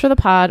is. Thanks for the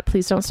pod.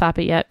 Please don't stop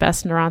it yet.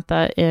 Best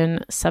Narantha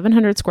in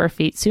 700 square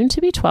feet, soon to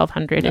be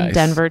 1,200 in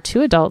Denver.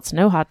 2 adults,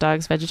 no hot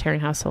dogs,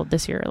 vegetarian household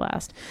this year or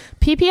last.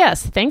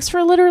 PPS, thanks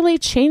for literally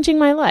changing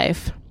my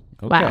life.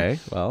 Okay.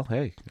 Wow. Well,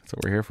 hey, that's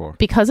what we're here for.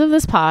 Because of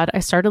this pod,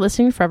 I started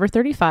listening to Forever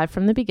 35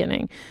 from the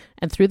beginning.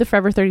 And through the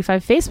Forever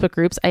 35 Facebook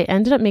groups, I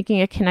ended up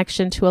making a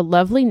connection to a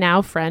lovely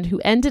now friend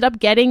who ended up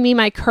getting me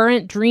my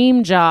current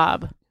dream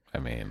job. I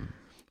mean,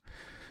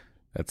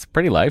 that's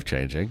pretty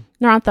life-changing.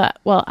 Narantha,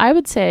 well, I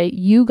would say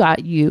you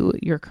got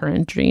your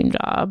current dream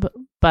job,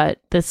 but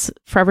this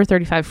Forever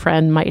 35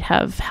 friend might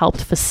have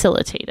helped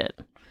facilitate it.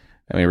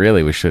 I mean,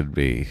 really, we should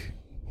be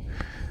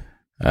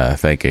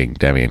thanking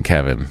Demi and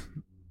Kevin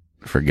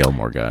for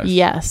Gilmore Guys.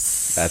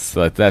 Yes.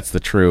 That's the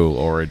true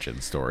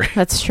origin story.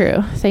 That's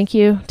true. Thank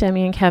you,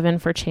 Demi and Kevin,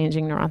 for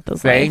changing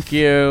Narantha's life. Thank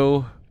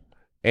you,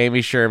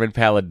 Amy Sherman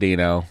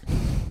Palladino.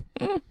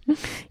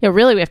 Yeah,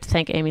 really, we have to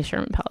thank Amy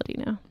Sherman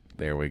Palladino.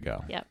 There we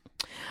go. Yep.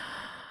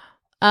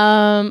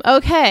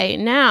 Okay,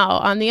 now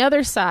on the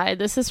other side,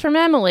 this is from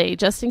Emily.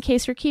 Just in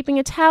case you're keeping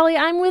a tally,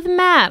 I'm with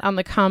Matt on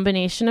the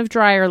combination of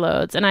dryer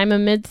loads, and I'm a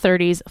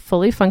mid-30s,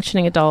 fully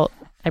functioning adult,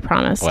 I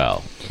promise.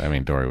 Well, I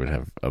mean, Dory would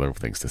have other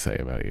things to say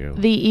about you.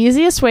 The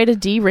easiest way to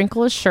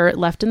de-wrinkle a shirt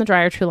left in the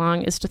dryer too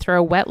long is to throw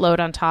a wet load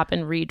on top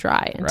and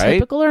re-dry. And right?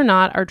 Typical or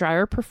not, our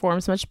dryer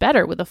performs much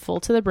better with a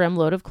full-to-the-brim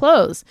load of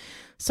clothes.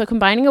 So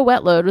combining a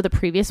wet load with a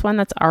previous one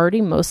that's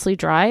already mostly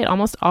dry, it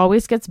almost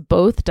always gets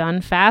both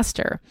done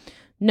faster.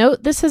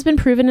 Note, this has been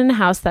proven in a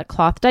house that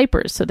cloth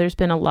diapers, so there's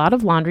been a lot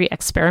of laundry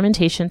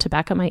experimentation to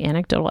back up my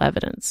anecdotal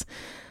evidence.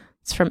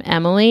 It's from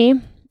Emily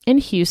in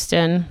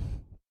Houston.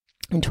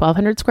 in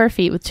 1,200 square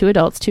feet with 2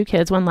 adults, 2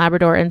 kids, 1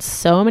 Labrador, and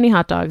so many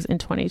hot dogs in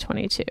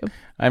 2022.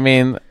 I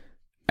mean,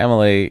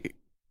 Emily,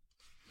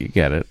 you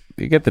get it.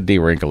 You get the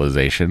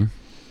de-wrinkleization.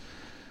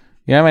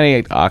 You know how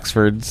many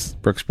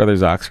Brooks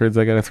Brothers Oxfords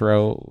I got to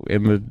throw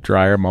in the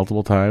dryer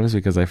multiple times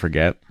because I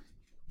forget?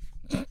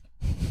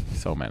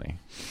 So many.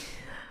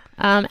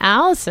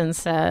 Allison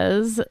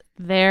says,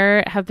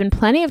 there have been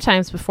plenty of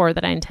times before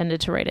that I intended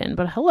to write in,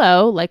 but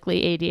hello,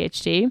 likely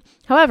ADHD.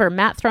 However,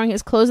 Matt throwing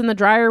his clothes in the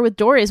dryer with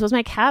Dory's was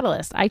my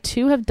catalyst. I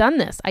too have done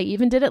this. I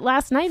even did it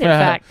last night, in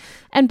fact.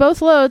 And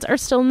both loads are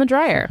still in the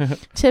dryer.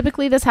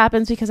 Typically, this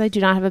happens because I do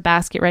not have a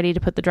basket ready to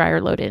put the dryer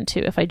load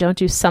into. If I don't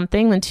do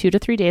something, then 2 to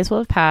 3 days will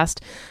have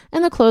passed,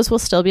 and the clothes will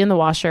still be in the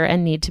washer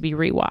and need to be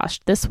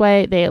rewashed. This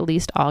way, they at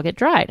least all get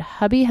dried.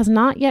 Hubby has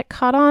not yet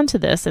caught on to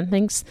this and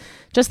thinks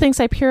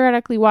I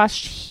periodically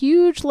wash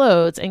huge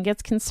loads and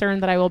gets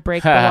concerned that I will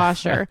break the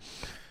washer.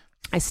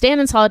 I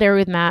stand in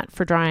solidarity with Matt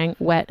for drying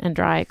wet and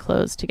dry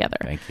clothes together.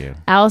 Thank you.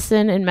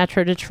 Allison in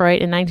Metro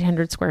Detroit in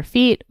 1,900 square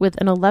feet with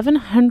an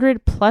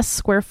 1,100 plus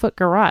square foot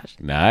garage.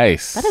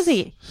 Nice. That is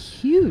a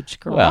huge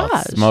garage.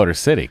 Well, it's Motor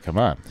City. Come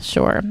on.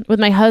 Sure.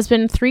 With my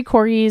husband, 3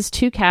 corgis,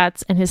 2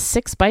 cats, and his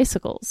 6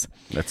 bicycles.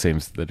 That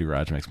seems the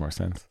garage makes more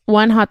sense.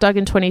 1 hot dog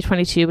in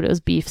 2022, but it was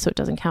beef, so it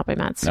doesn't count by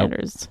Matt's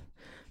standards.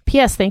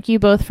 P.S. Thank you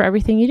both for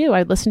everything you do.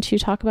 I'd listen to you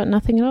talk about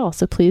nothing at all,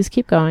 so please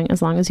keep going as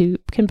long as you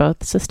can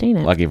both sustain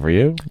it. Lucky for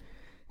you.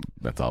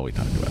 That's all we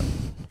talk about.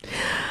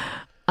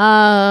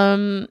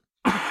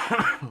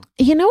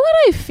 You know what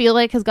I feel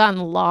like has gotten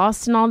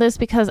lost in all this?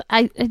 Because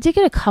I did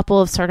get a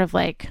couple of sort of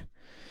like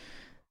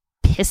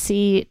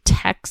pissy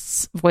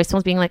texts,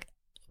 voicemails being like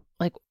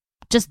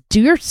just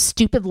do your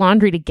stupid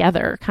laundry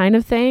together kind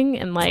of thing.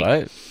 And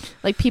like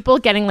people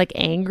getting like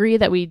angry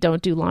that we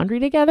don't do laundry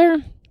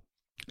together.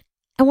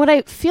 And what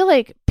I feel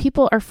like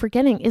people are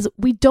forgetting is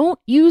we don't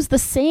use the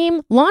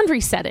same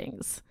laundry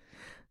settings.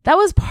 That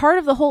was part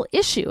of the whole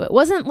issue. It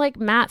wasn't like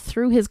Matt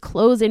threw his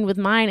clothes in with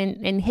mine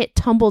and hit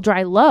tumble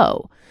dry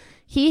low.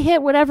 He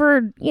hit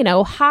whatever,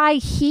 high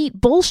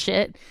heat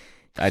bullshit.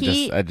 I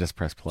just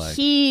press play.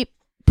 He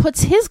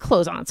puts his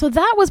clothes on. So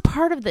that was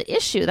part of the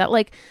issue, that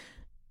like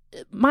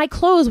my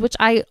clothes, which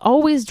I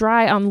always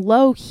dry on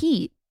low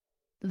heat,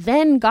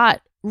 then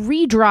got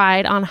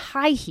re-dried on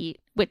high heat,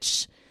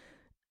 which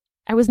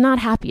I was not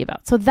happy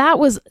about. So that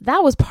was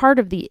part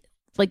of the,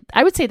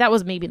 I would say that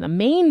was maybe the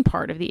main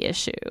part of the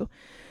issue.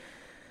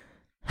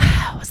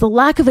 Was the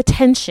lack of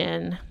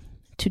attention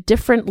to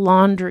different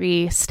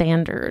laundry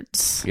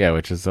standards. Yeah,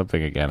 which is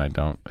something, again,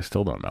 I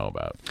still don't know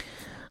about.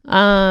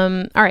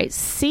 All right,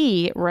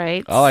 C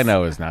writes, all I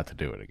know is not to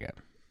do it again.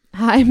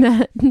 Hi,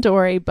 Matt,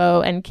 Dory,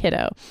 Bo, and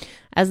Kiddo.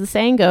 As the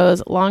saying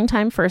goes, long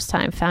time, first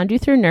time. Found you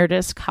through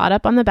Nerdist, caught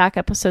up on the back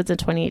episodes in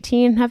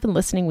 2018, and have been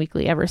listening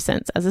weekly ever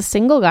since. As a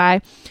single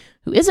guy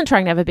who isn't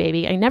trying to have a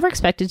baby, I never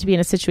expected to be in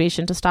a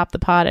situation to stop the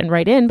pod and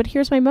write in, but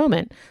here's my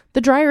moment.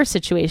 The dryer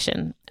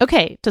situation.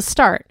 Okay, to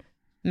start,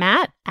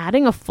 Matt,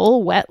 adding a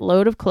full wet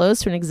load of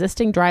clothes to an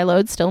existing dry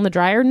load still in the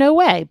dryer? No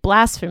way.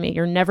 Blasphemy.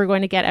 You're never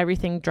going to get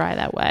everything dry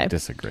that way.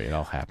 Disagree. It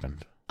all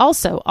happened.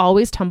 Also,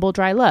 always tumble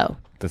dry low.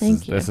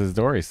 This is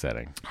Dory's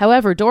setting.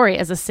 However, Dory,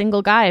 as a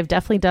single guy, I've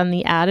definitely done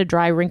the add a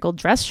dry wrinkled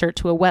dress shirt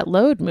to a wet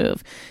load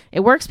move. It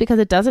works because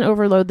it doesn't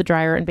overload the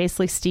dryer and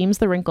basically steams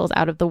the wrinkles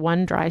out of the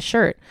one dry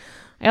shirt.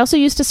 I also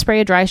used to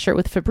spray a dry shirt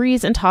with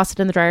Febreze and toss it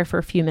in the dryer for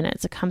a few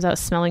minutes. It comes out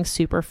smelling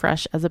super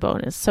fresh as a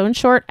bonus. So in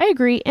short, I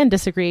agree and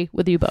disagree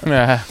with you both.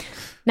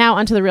 Now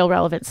onto the real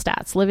relevant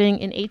stats. Living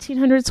in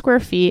 1,800 square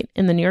feet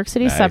in the New York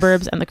City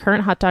suburbs, and the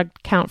current hot dog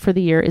count for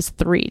the year is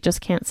 3.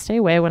 Just can't stay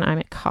away when I'm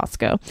at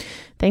Costco.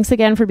 Thanks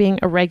again for being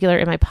a regular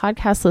in my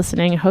podcast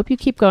listening. I hope you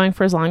keep going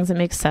for as long as it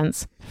makes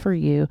sense for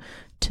you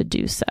to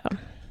do so.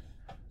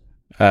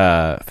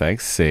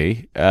 Thanks,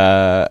 C.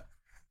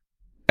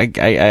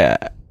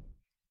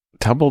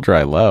 Tumble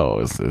dry low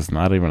is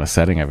not even a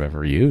setting I've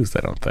ever used,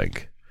 I don't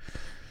think.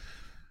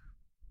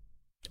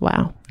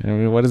 Wow. I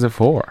mean, what is it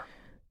for?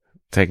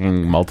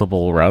 Taking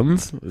multiple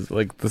runs? It's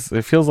like this.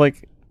 It feels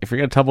like if you're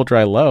going to tumble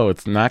dry low,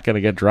 it's not going to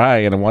get dry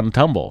in one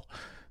tumble.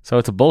 So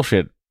it's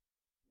bullshit.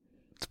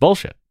 It's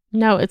bullshit.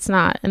 No, it's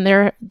not. And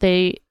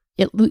it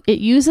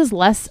uses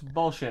less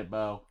bullshit,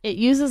 Bo. It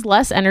uses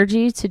less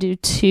energy to do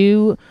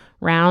 2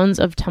 rounds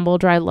of tumble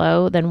dry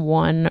low than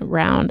 1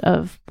 round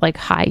of like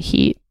high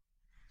heat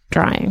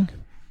drying.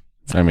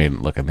 I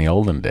mean, look, in the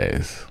olden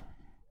days,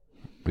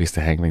 we used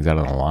to hang things out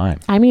on the line.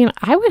 I mean,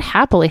 I would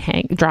happily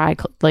hang dry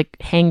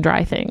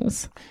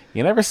things.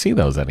 You never see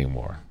those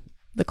anymore.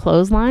 The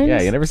clotheslines?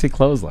 Yeah, you never see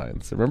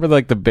clotheslines. Remember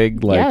like the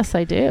big Yes,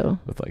 I do.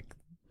 With like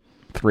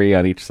 3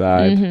 on each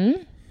side.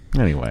 Mm-hmm.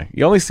 Anyway,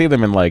 you only see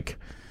them in like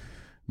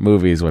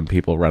movies when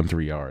people run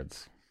through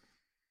yards.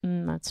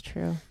 That's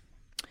true.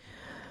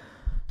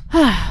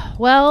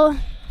 Well,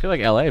 I feel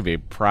like LA would be a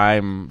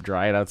prime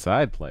dry it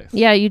outside place.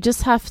 Yeah, you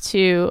just have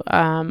to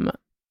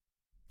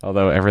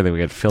although everything would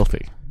get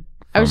filthy.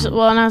 I was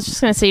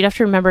just gonna say you'd have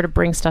to remember to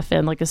bring stuff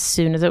in like as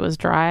soon as it was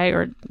dry,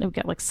 or it would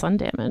get like sun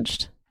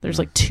damaged. There's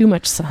like too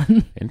much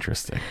sun.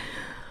 Interesting.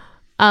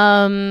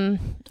 All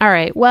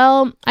right.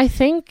 Well, I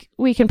think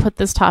we can put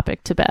this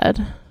topic to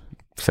bed.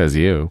 Says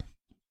you.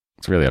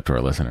 It's really up to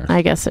our listeners.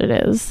 I guess it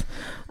is.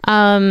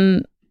 All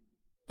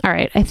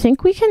right. I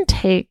think we can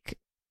take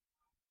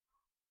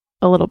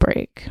a little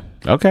break.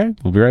 Okay.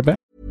 We'll be right back.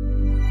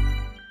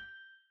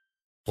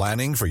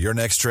 Planning for your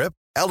next trip?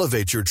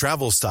 Elevate your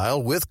travel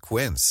style with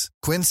Quince.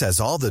 Quince has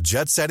all the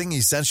jet-setting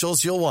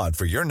essentials you'll want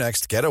for your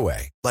next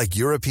getaway, like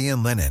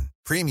European linen,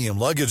 premium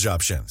luggage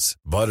options,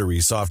 buttery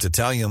soft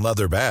Italian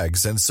leather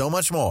bags, and so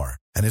much more.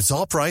 And it's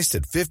all priced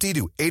at 50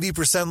 to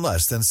 80%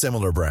 less than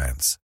similar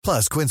brands.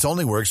 Plus, Quince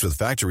only works with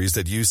factories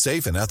that use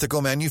safe and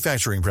ethical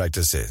manufacturing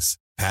practices.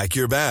 Pack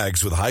your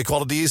bags with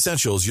high-quality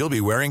essentials you'll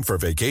be wearing for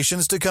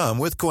vacations to come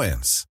with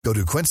Quince. Go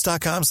to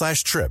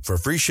quince.com/trip for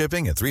free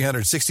shipping and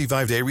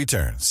 365-day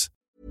returns.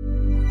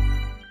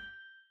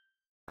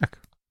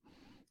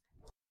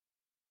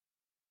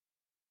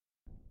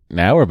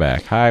 Now we're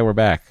back. Hi, we're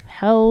back.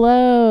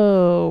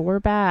 Hello.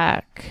 We're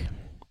back.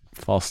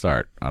 False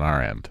start on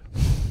our end.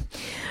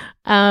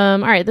 All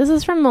right. This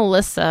is from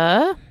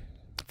Melissa,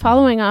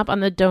 following up on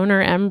the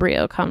donor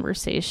embryo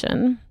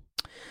conversation.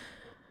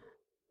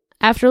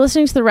 After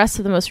listening to the rest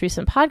of the most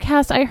recent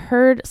podcast, I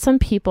heard some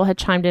people had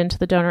chimed into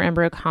the donor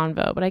embryo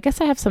convo, but I guess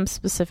I have some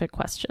specific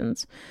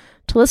questions.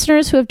 To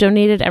listeners who have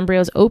donated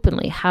embryos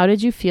openly, how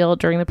did you feel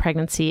during the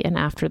pregnancy and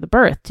after the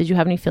birth? Did you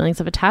have any feelings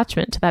of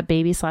attachment to that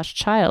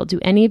baby/child? Do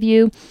any of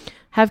you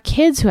have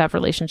kids who have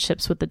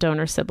relationships with the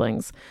donor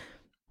siblings?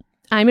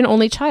 I'm an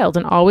only child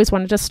and always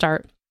wanted to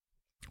start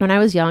when I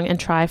was young and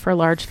try for a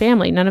large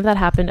family. None of that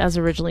happened as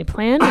originally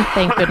planned, and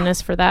thank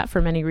goodness for that for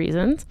many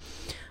reasons.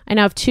 I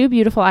now have 2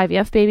 beautiful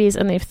IVF babies,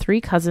 and they have 3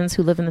 cousins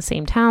who live in the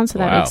same town, so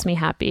that makes me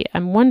happy.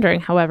 I'm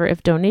wondering, however,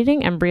 if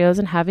donating embryos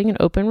and having an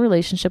open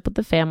relationship with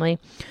the family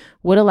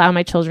would allow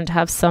my children to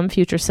have some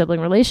future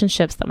sibling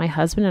relationships that my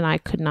husband and I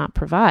could not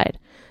provide.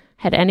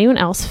 Had anyone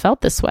else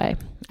felt this way?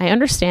 I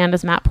understand,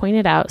 as Matt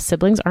pointed out,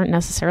 siblings aren't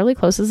necessarily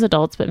close as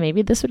adults, but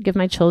maybe this would give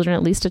my children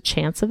at least a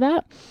chance of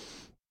that.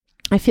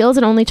 I feel as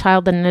an only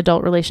child that an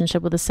adult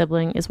relationship with a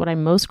sibling is what I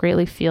most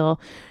greatly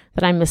feel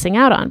that I'm missing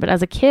out on. But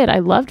as a kid, I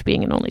loved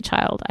being an only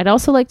child. I'd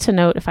also like to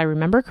note, if I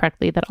remember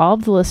correctly, that all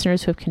of the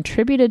listeners who have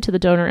contributed to the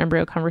donor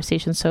embryo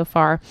conversation so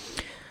far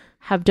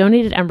have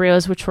donated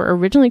embryos which were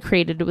originally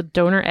created with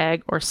donor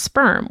egg or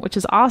sperm, which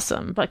is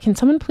awesome. But can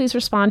someone please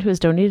respond who has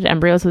donated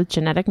embryos with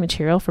genetic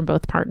material from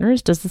both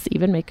partners? Does this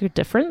even make a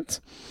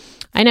difference?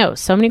 I know,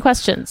 so many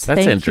questions.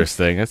 That's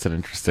interesting. That's an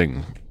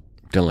interesting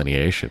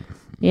delineation.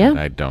 Yeah.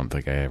 I don't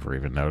think I ever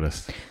even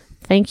noticed.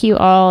 Thank you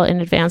all in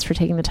advance for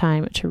taking the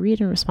time to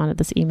read and respond to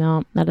this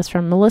email. That is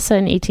from Melissa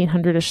in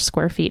 1,800-ish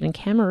square feet in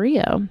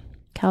Camarillo,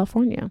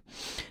 California.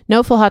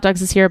 No full hot dogs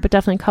this year, but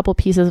definitely a couple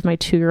pieces of my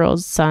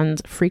 2-year-old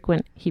son's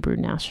frequent Hebrew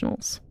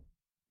nationals.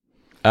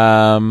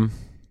 That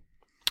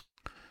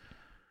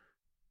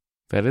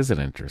is an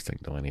interesting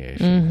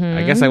delineation. Mm-hmm.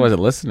 I guess I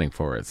wasn't listening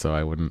for it, so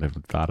I wouldn't have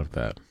thought of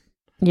that.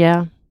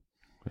 Yeah.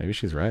 Maybe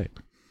she's right.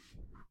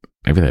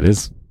 Maybe that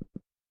is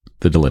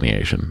the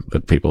delineation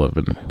that people have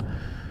been,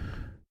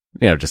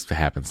 just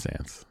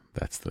happenstance.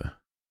 That's the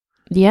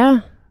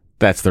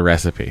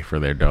recipe for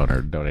their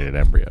donated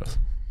embryos.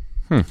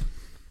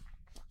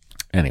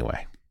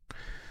 Anyway.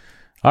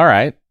 All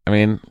right. I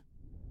mean,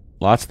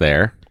 lots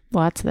there.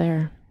 Lots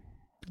there.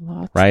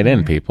 Write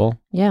in,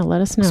 people. Yeah, let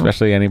us know.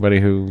 Especially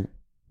anybody who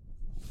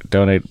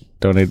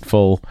donate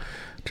full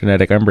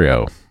genetic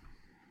embryo.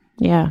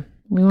 Yeah,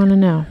 we want to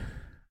know.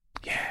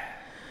 Yeah.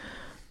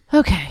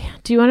 Okay.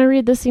 Do you want to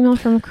read this email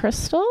from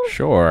Crystal?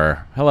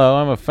 Sure. Hello,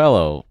 I'm a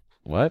fellow.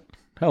 What?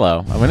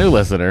 Hello, I'm a new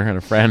listener, and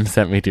a friend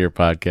sent me to your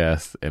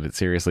podcast, and it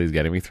seriously is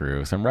getting me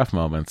through some rough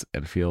moments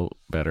and feel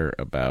better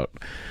about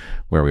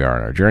where we are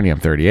in our journey. I'm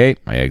 38,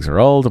 my eggs are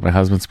old, and my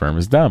husband's sperm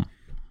is dumb.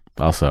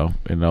 Also,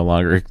 no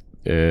longer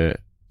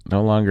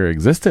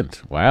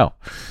existent. Wow.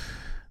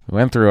 We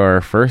went through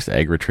our first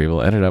egg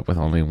retrieval, ended up with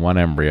only 1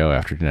 embryo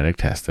after genetic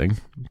testing.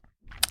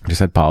 Just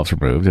had polyps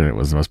removed, and it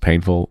was the most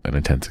painful and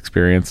intense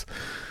experience.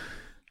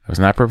 I was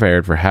not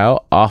prepared for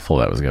how awful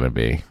that was going to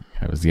be.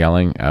 I was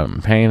yelling out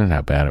in pain and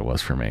how bad it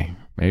was for me.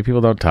 Maybe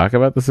people don't talk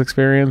about this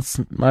experience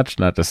much,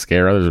 not to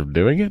scare others of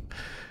doing it,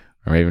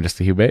 or maybe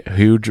just a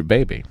huge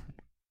baby.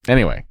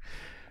 Anyway,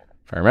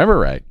 if I remember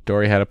right,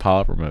 Dory had a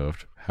polyp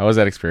removed. How was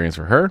that experience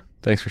for her?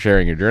 Thanks for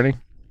sharing your journey.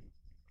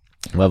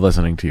 Love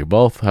listening to you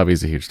both.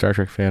 Hubby's a huge Star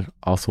Trek fan,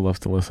 also loves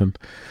to listen.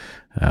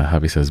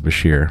 Hubby says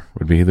Bashir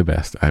would be the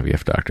best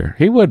IVF doctor.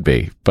 He would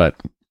be,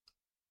 but,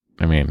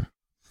 I mean,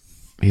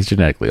 he's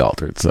genetically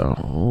altered, so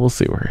we'll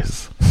see where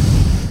his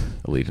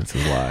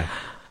allegiances lie.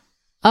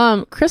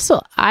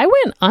 Crystal, I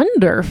went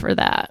under for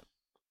that.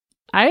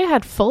 I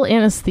had full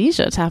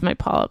anesthesia to have my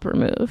polyp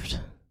removed.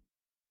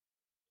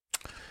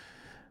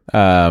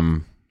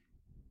 Dr.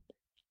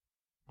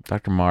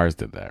 Mars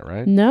did that,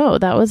 right? No,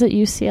 that was at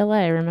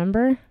UCLA,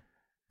 remember?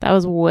 That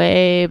was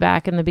way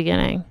back in the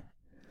beginning.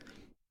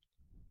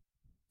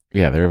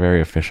 Yeah, they're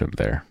very efficient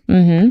there.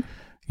 Mm-hmm.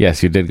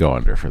 Yes, you did go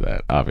under for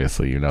that.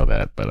 Obviously, you know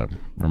that, but I'm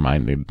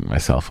reminding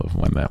myself of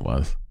when that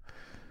was.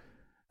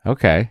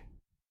 Okay.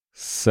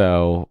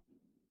 So,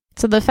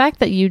 So the fact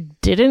that you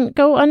didn't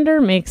go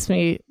under makes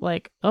me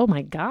like, oh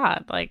my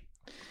God. Like,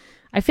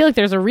 I feel like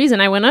there's a reason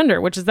I went under,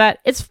 which is that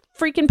it's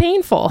freaking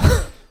painful.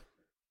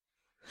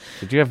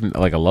 Did you have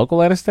like a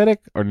local anesthetic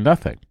or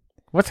nothing?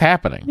 What's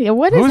happening? Yeah,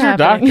 what Who's is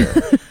happening? your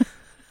doctor?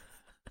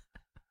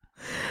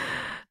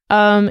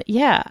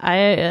 Yeah,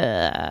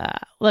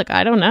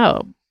 I don't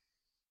know.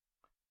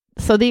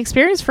 So the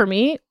experience for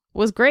me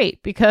was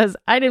great because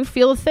I didn't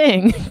feel a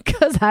thing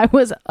because I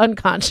was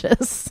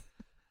unconscious.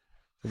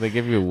 Did they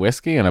give you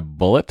whiskey and a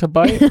bullet to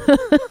bite?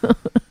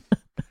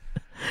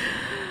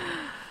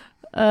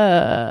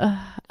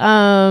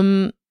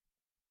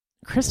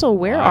 Crystal,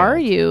 where Wild. are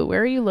you?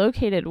 Where are you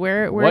located?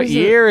 Where What is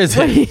year is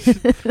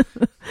it?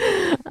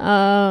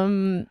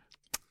 All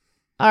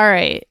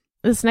right.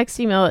 This next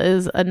email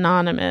is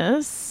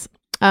anonymous.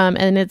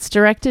 And it's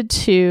directed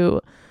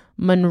to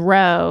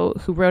Monroe,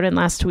 who wrote in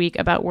last week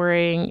about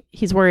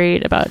he's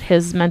worried about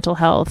his mental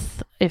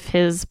health if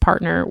his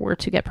partner were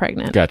to get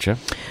pregnant. Gotcha.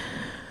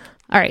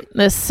 All right.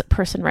 This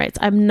person writes,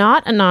 I'm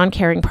not a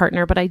non-caring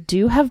partner, but I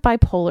do have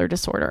bipolar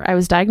disorder. I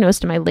was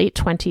diagnosed in my late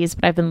 20s,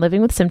 but I've been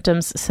living with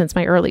symptoms since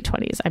my early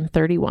 20s. I'm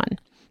 31.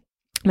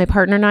 My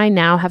partner and I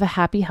now have a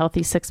happy,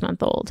 healthy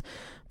 6-month-old.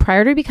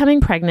 Prior to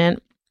becoming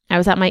pregnant, I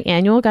was at my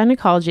annual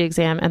gynecology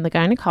exam, and the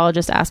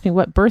gynecologist asked me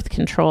what birth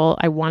control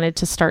I wanted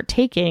to start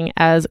taking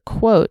as,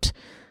 quote,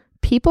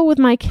 people with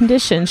my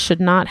condition should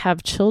not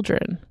have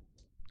children.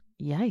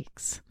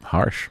 Yikes.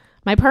 Harsh.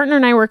 My partner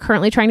and I were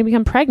currently trying to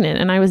become pregnant,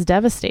 and I was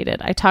devastated.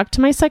 I talked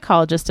to my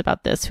psychologist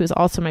about this, who is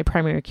also my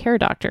primary care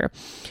doctor.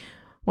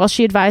 While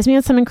she advised me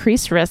on some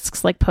increased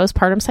risks like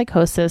postpartum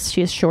psychosis,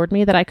 she assured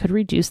me that I could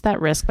reduce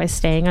that risk by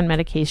staying on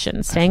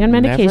medication. Staying on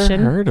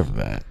medication. Never heard of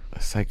that.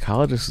 A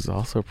psychologist is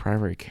also a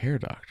primary care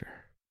doctor.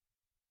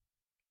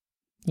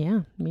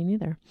 Yeah, me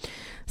neither.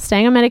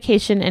 Staying on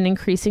medication and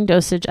increasing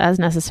dosage as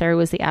necessary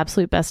was the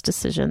absolute best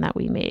decision that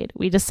we made.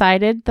 We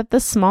decided that the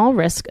small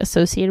risk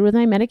associated with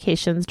my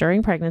medications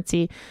during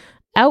pregnancy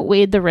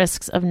outweighed the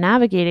risks of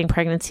navigating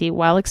pregnancy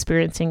while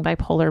experiencing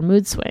bipolar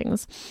mood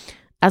swings.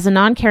 As a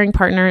non-caring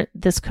partner,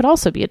 this could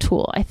also be a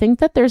tool. I think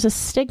that there's a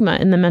stigma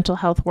in the mental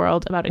health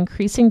world about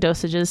increasing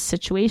dosages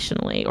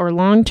situationally or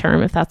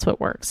long-term if that's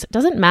what works. It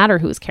doesn't matter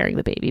who's carrying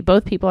the baby.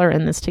 Both people are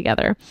in this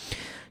together.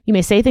 You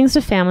may say things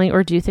to family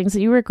or do things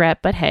that you regret,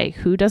 but hey,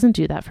 who doesn't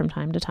do that from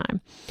time to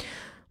time?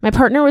 My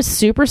partner was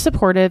super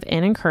supportive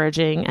and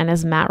encouraging, and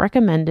as Matt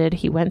recommended,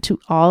 he went to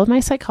all of my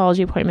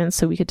psychology appointments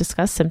so we could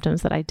discuss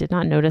symptoms that I did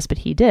not notice, but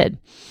he did.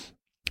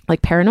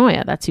 Like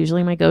paranoia, that's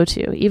usually my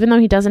go-to. Even though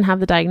he doesn't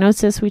have the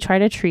diagnosis, we try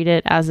to treat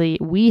it as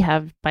we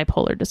have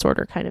bipolar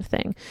disorder kind of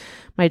thing.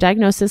 My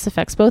diagnosis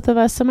affects both of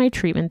us, so my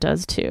treatment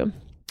does too.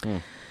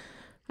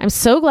 I'm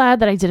so glad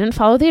that I didn't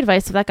follow the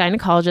advice of that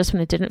gynecologist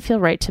when it didn't feel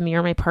right to me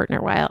or my partner.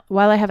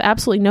 While I have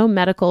absolutely no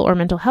medical or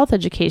mental health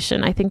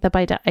education, I think that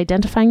by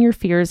identifying your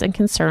fears and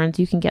concerns,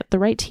 you can get the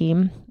right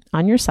team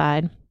on your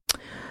side.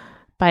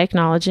 By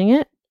acknowledging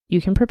it,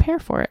 you can prepare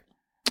for it.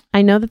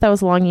 I know that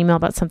was a long email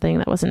about something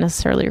that wasn't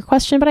necessarily your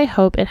question, but I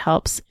hope it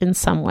helps in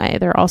some way.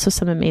 There are also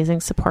some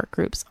amazing support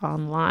groups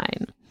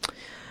online.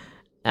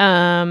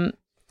 I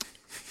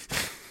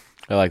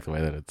like the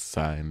way that it's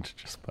signed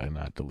just by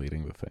not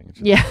deleting the thing.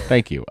 Yeah.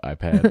 Thank you,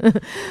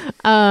 iPad.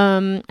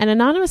 An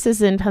anonymous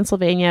is in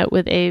Pennsylvania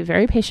with a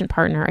very patient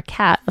partner, a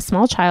cat, a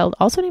small child,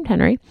 also named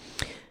Henry,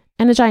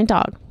 and a giant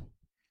dog.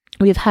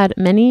 We've had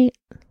many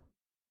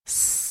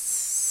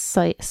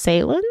Salins?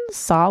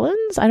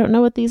 I don't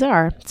know what these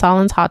are.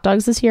 Salins hot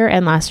dogs this year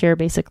and last year,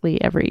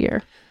 basically every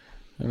year.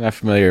 I'm not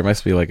familiar. It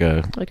must be like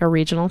a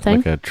regional thing.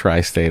 Like a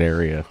tri-state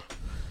area.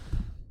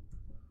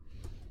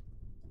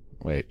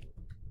 Wait.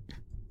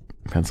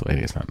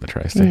 Pennsylvania's not in the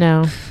tri-state.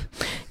 No.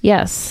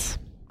 Yes.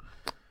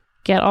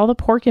 Get all the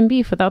pork and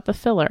beef without the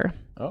filler.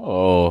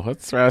 Oh,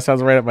 that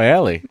sounds right up my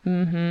alley.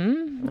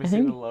 Mm-hmm. Have you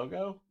seen the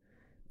logo?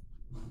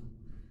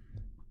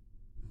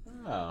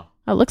 Oh.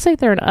 It looks like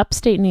they're an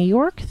upstate New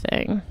York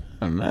thing.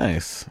 Oh,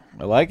 nice.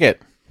 I like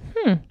it.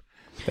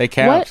 They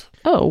count.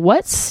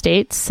 What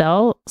states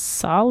sell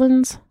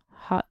Salins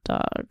hot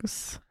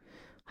dogs?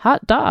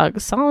 Hot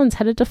dogs. Salins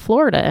headed to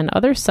Florida and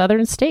other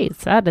southern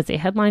states. That is a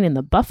headline in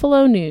the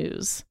Buffalo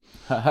News.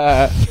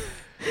 Hot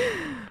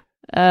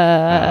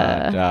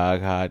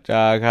dog,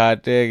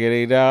 hot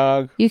diggity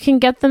dog. You can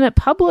get them at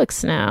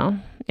Publix now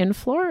in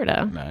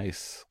Florida.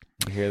 Nice.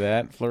 You hear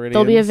that, Floridians?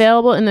 They'll be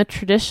available in the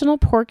traditional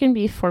pork and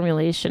beef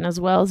formulation as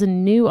well as a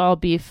new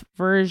all-beef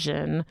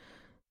version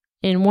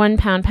in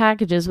 1-pound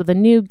packages with a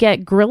new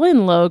Get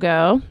Grillin'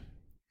 logo.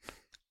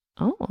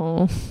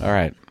 Oh. All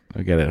right.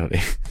 I get it,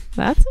 honey.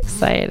 That's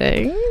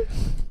exciting.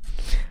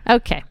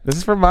 Okay. This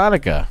is for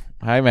Monica.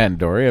 Hi, Matt and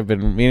Dory. I've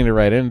been meaning to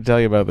write in to tell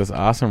you about this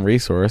awesome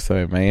resource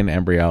that my main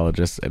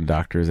embryologists and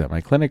doctors at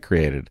my clinic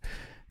created.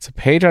 It's a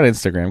page on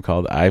Instagram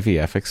called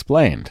IVF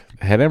Explained.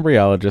 The head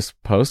embryologist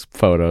posts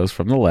photos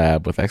from the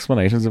lab with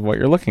explanations of what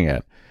you're looking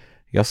at.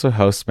 He also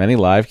hosts many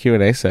live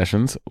Q&A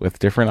sessions with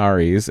different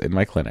REs in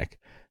my clinic.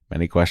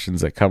 Many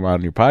questions that come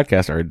on your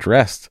podcast are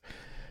addressed.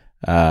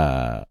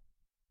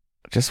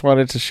 Just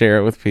wanted to share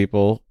it with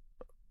people.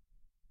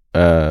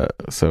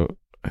 So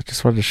I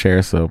just wanted to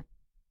share so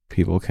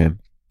people can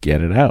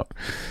get it out.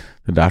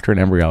 The doctor and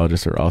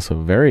embryologist are also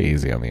very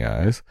easy on the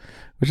eyes,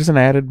 which is an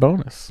added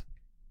bonus.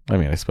 I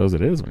mean, I suppose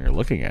it is when you're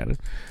looking at it.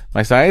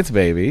 My science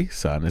baby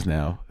son is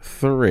now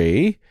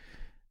 3.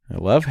 I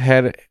love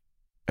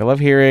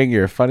hearing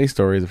your funny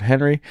stories of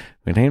Henry.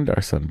 We named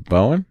our son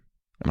Bowen,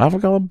 and I'll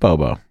call him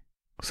Bobo.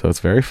 So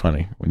it's very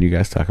funny when you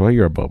guys talk about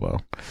your Bobo.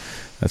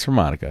 That's from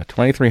Monica.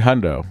 23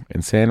 hundo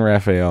in San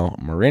Rafael,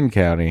 Marin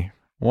County.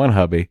 1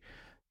 hubby,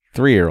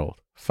 3-year-old,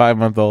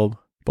 5-month-old,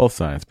 both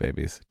science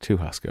babies. 2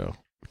 Costco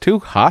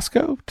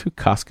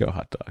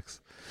hot dogs.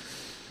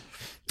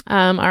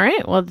 All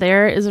right. Well,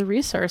 there is a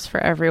resource for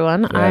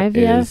everyone. That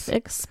IVF is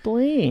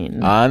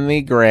Explained. On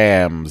the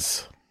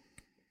grams.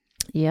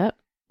 Yep.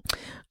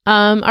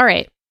 All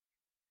right.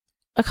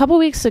 A couple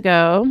weeks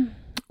ago,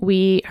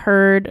 we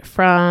heard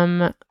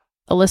from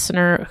a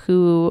listener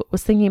who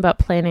was thinking about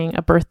planning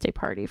a birthday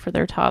party for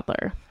their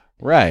toddler.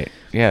 Right.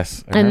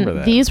 Yes. I remember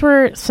that. These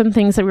were some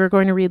things that we were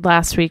going to read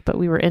last week, but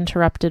we were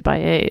interrupted by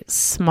a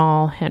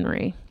small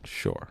Henry.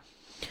 Sure.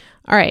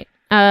 All right.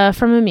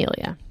 From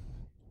Amelia.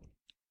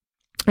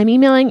 I'm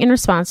emailing in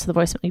response to the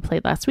voicemail we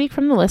played last week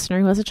from the listener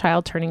who has a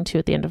child turning 2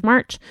 at the end of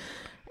March.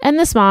 And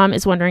this mom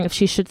is wondering if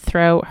she should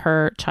throw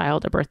her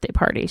child a birthday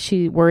party.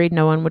 She worried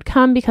no one would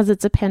come because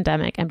it's a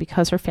pandemic and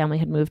because her family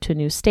had moved to a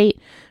new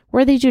state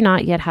where they do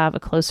not yet have a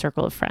close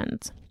circle of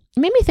friends.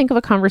 It made me think of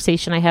a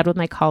conversation I had with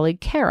my colleague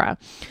Kara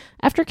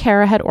after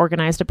Kara had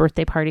organized a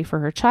birthday party for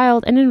her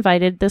child and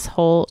invited this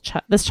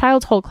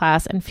child's whole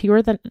class, and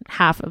fewer than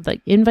half of the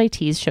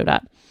invitees showed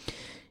up.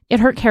 It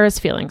hurt Kara's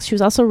feelings. She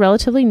was also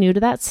relatively new to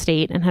that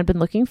state and had been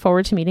looking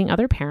forward to meeting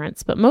other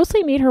parents, but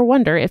mostly made her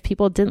wonder if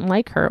people didn't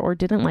like her or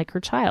didn't like her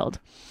child.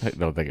 I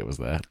don't think it was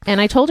that.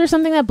 And I told her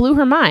something that blew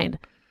her mind.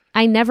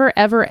 I never,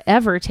 ever,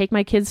 ever take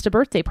my kids to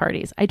birthday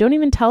parties. I don't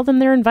even tell them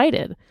they're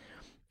invited.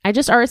 I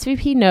just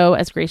RSVP no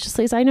as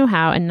graciously as I know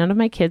how, and none of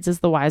my kids is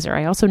the wiser.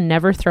 I also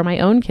never throw my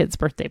own kids'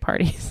 birthday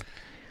parties.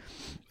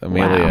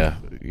 Amelia,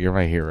 You're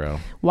my hero.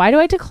 Why do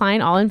I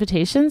decline all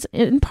invitations?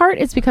 In part,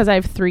 it's because I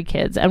have 3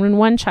 kids, and when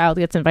one child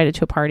gets invited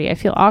to a party, I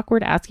feel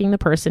awkward asking the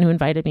person who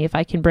invited me if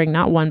I can bring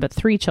not 1 but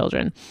 3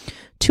 children,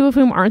 2 of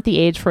whom aren't the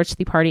age for which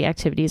the party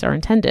activities are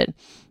intended.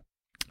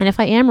 And if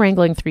I am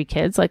wrangling 3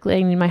 kids, likely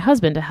I need my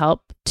husband to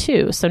help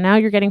too. So now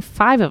you're getting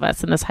 5 of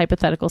us in this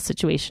hypothetical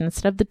situation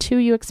instead of the 2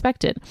 you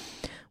expected.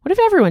 What if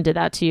everyone did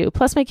that to you?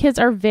 Plus, my kids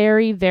are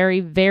very,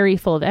 very, very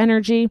full of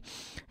energy.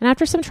 And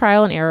after some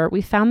trial and error,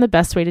 we found the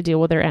best way to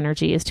deal with their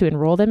energy is to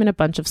enroll them in a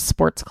bunch of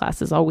sports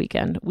classes all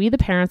weekend. We, the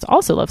parents,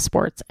 also love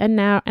sports and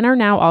are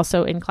now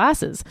also in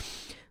classes.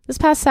 This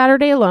past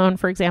Saturday alone,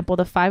 for example,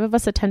 the 5 of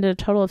us attended a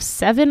total of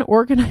 7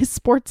 organized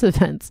sports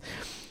events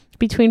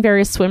between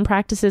various swim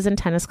practices and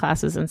tennis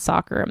classes and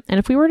soccer. And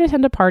if we were to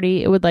attend a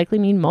party, it would likely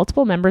mean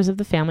multiple members of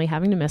the family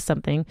having to miss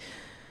something,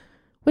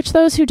 which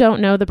those who don't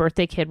know the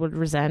birthday kid would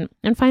resent.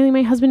 And finally,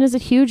 my husband is a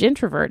huge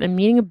introvert, and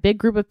meeting a big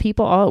group of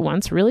people all at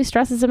once really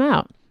stresses him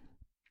out.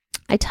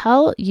 I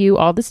tell you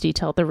all this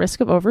detail at the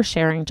risk of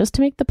oversharing just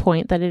to make the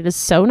point that it is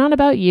so not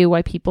about you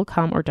why people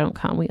come or don't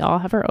come. We all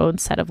have our own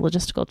set of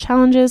logistical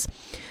challenges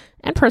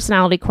and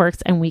personality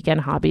quirks and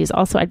weekend hobbies.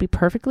 Also, I'd be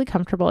perfectly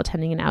comfortable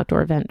attending an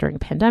outdoor event during a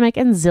pandemic,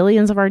 and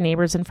zillions of our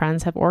neighbors and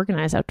friends have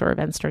organized outdoor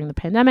events during the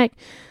pandemic.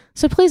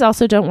 So please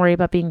also don't worry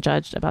about being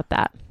judged about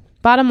that.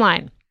 Bottom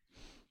line,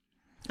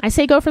 I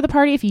say go for the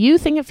party if you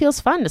think it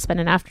feels fun to spend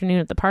an afternoon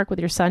at the park with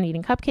your son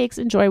eating cupcakes.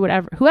 Enjoy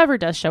whoever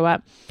does show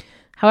up,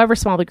 however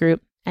small the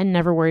group, and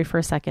never worry for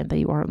a second that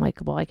you aren't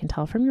likable. I can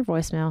tell from your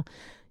voicemail,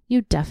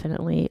 you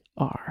definitely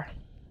are.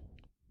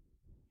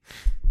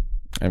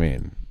 I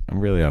mean, I'm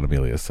really on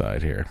Amelia's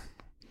side here.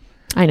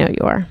 I know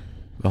you are.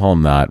 The whole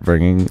not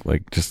bringing,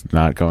 just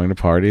not going to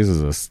parties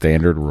is a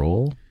standard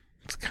rule.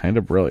 It's kind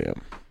of brilliant.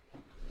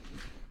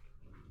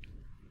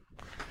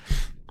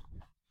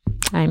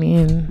 I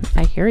mean,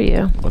 I hear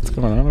you. What's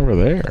going on over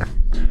there?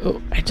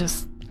 Oh,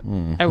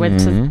 I went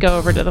to go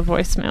over to the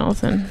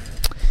voicemails and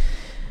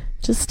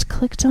just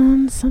clicked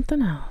on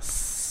something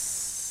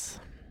else.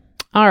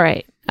 All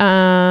right.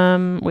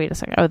 Wait a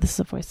second. Oh, this is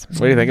a voicemail.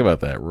 What do you think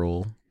about that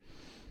rule?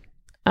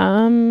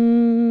 I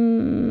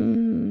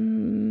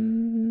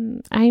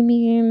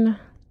mean,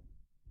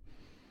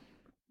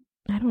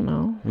 I don't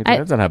know. It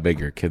depends on how big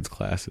your kids'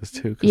 class is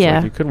too.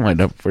 Yeah. You could wind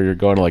up where you're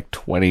going to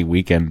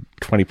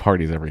 20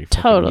 parties every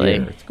totally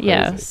year. It's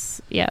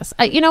crazy. Yes.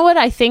 You know what?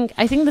 I think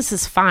this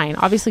is fine.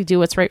 Obviously, do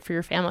what's right for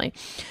your family.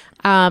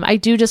 I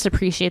do just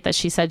appreciate that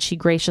she said she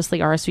graciously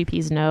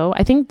RSVPs no.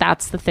 I think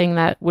that's the thing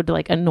that would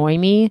annoy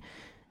me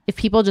if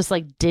people just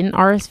didn't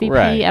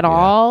RSVP at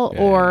all,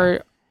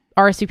 or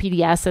RSVP'd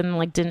yes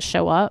and didn't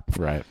show up.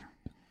 Right.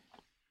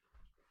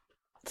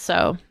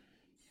 So.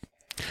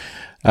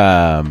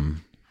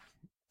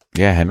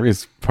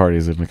 Henry's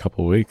party's in a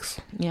couple weeks.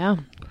 Yeah.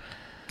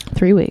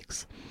 3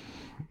 weeks.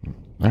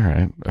 All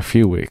right. A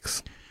few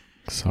weeks.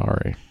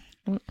 Sorry.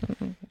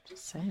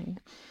 Just saying.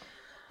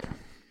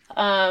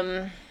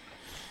 I'm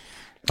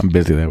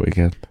busy that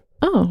weekend.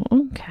 Oh,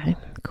 okay.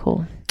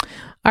 Cool.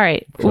 All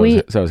right.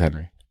 So is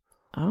Henry.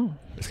 Oh.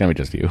 It's going to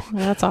be just you.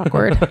 That's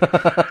awkward.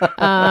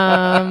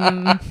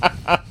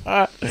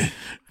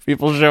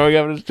 People showing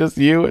up and it's just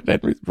you at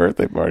Henry's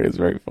birthday party is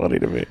very funny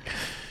to me.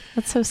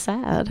 That's so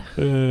sad.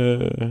 I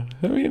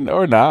mean,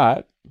 or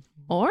not.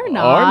 Or Or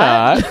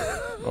not. not.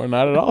 Or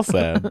not at all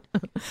sad.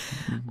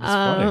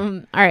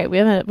 All right, we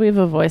have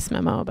a voice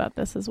memo about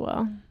this as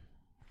well.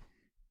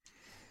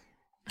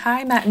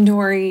 Hi, Matt and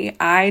Dory.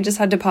 I just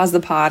had to pause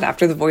the pod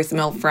after the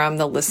voicemail from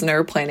the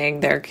listener planning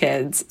their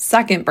kid's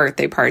second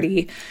birthday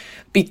party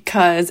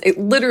because it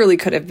literally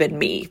could have been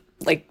me,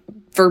 like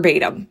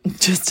verbatim,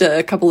 just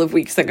a couple of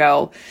weeks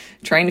ago,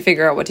 trying to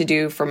figure out what to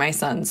do for my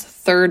son's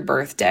third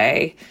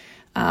birthday.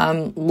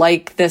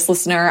 Like this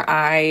listener,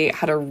 I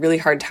had a really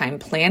hard time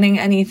planning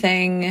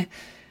anything.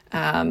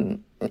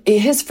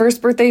 His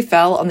first birthday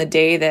fell on the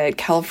day that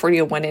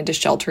California went into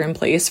shelter in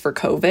place for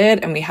COVID,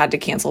 and we had to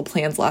cancel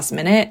plans last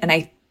minute. And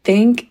I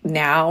think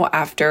now,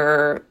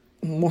 after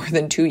more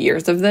than 2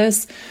 years of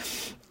this,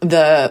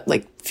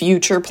 the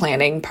future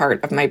planning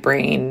part of my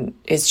brain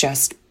is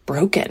just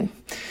broken.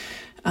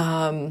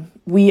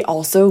 We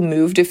also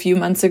moved a few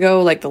months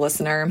ago, like the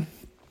listener,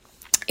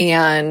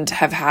 and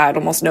have had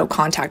almost no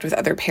contact with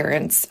other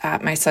parents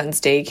at my son's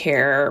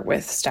daycare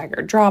with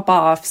staggered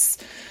drop-offs.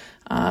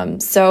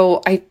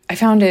 So I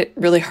found it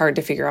really hard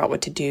to figure out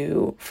what to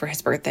do for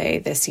his birthday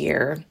this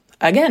year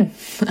again.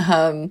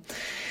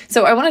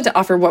 So I wanted to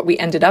offer what we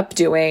ended up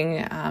doing,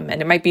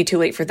 and it might be too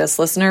late for this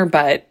listener,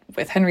 but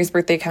with Henry's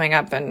birthday coming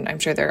up, and I'm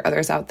sure there are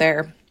others out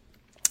there,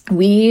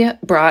 we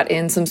brought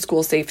in some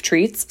school-safe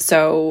treats.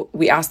 So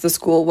we asked the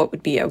school what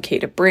would be okay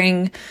to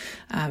bring,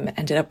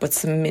 ended up with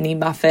some mini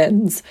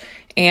muffins,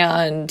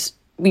 and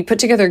we put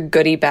together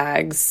goodie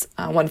bags,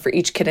 one for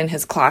each kid in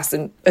his class,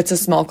 and it's a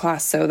small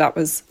class, so that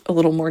was a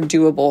little more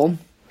doable.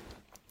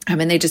 And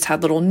they just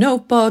had little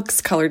notebooks,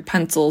 colored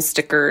pencils,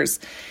 stickers,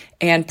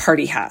 and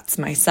party hats.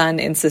 My son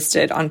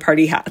insisted on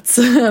party hats.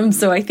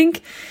 So I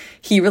think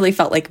he really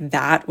felt like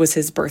that was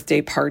his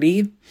birthday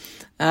party.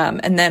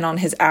 And then on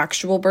his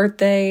actual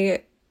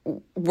birthday,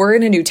 we're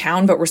in a new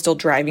town, but we're still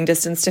driving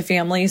distance to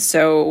family.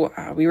 So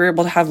we were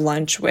able to have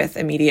lunch with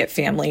immediate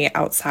family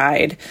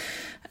outside.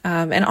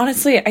 And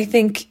honestly, I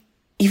think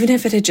even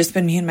if it had just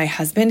been me and my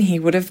husband, he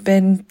would have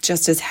been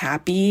just as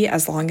happy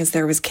as long as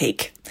there was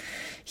cake.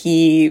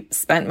 He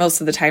spent most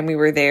of the time we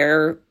were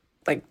there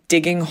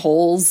digging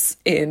holes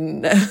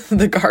in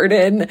the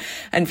garden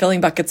and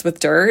filling buckets with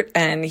dirt,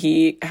 and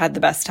he had the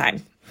best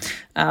time.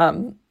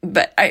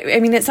 But I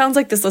mean, it sounds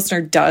like this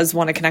listener does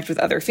want to connect with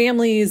other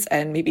families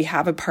and maybe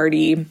have a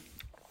party.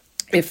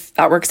 If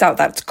that works out,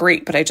 that's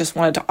great. But I just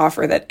wanted to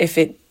offer that if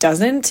it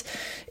doesn't,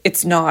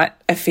 it's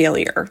not a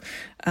failure.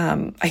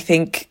 I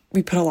think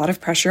we put a lot of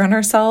pressure on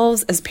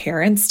ourselves as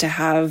parents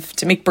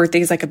to make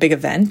birthdays like a big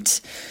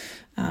event.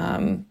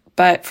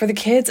 But for the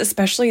kids,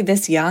 especially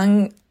this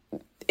young,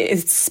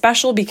 it's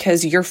special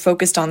because you're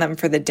focused on them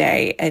for the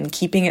day, and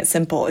keeping it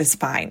simple is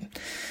fine.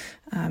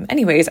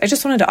 Anyways, I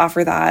just wanted to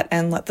offer that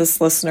and let this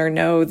listener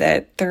know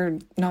that they're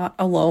not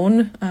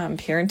alone.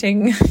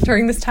 Parenting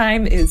during this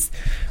time is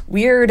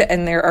weird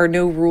and there are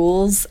no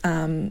rules.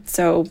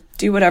 So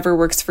do whatever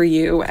works for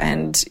you,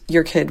 and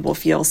your kid will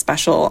feel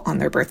special on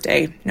their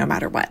birthday no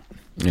matter what.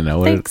 You know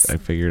what? Thanks. I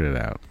figured it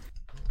out.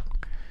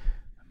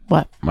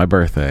 What? My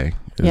birthday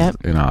is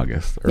in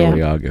August,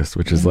 early August,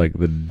 which is like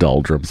the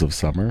doldrums of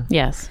summer.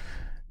 Yes.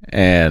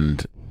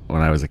 And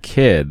when I was a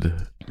kid,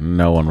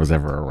 no one was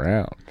ever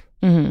around.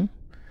 Mm-hmm.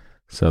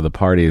 So the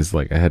parties,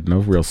 I had no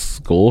real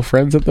school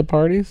friends at the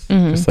parties,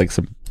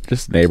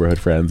 just neighborhood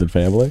friends and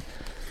family.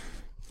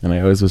 And I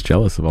always was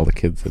jealous of all the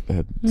kids that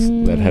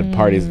had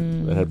parties,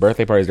 that had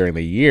birthday parties during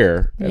the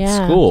year at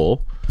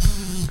school,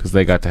 because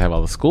they got to have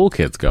all the school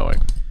kids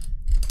going.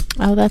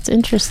 Oh, that's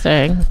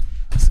interesting.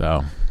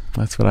 So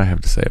that's what I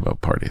have to say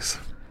about parties.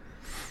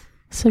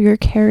 So you're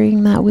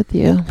carrying that with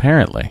you.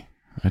 Apparently.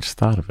 I just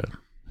thought of it.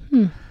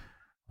 When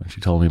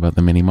she told me about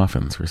the mini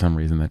muffins, for some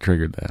reason that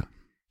triggered that.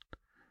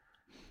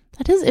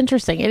 That is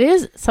interesting. It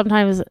is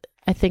sometimes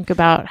I think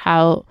about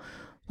how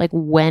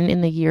when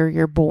in the year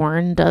you're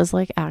born does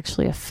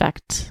actually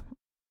affect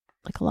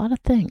a lot of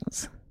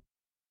things.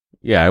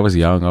 Yeah, I was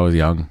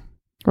young.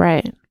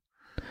 Right.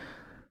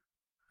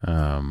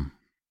 Yeah,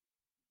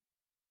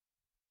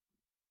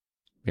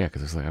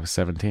 because I was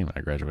 17 when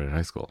I graduated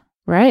high school.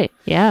 Right.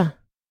 Yeah.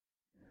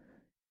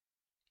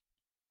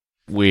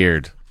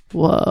 Weird.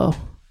 Whoa.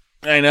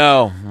 I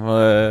know.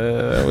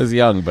 I was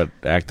young, but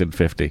acted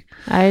 50.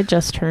 I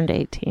just turned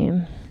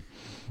 18.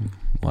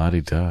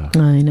 La-di-da.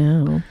 I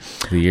know.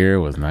 The year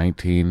was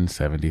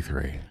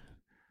 1973.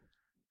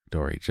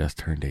 Dory just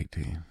turned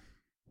 18.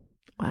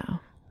 Wow.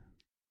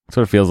 That's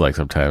what it feels like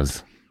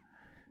sometimes.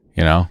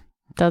 You know?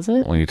 Does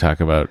it? When you talk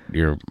about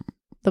your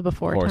The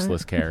before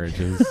horseless time.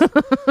 carriages.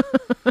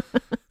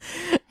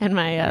 And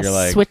my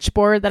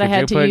switchboard that I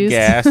had to use. Could you put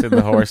gas in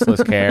the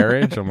horseless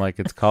carriage? I'm like,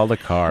 it's called a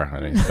car,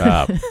 honey.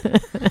 Stop.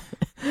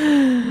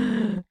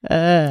 We're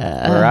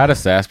out of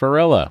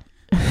sarsaparilla.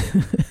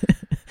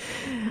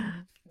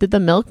 Did the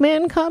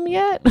milkman come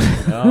yet?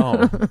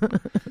 No.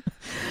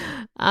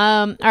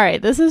 All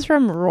right. This is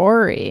from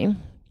Rory.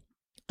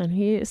 And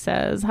he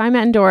says, "Hi,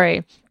 Matt and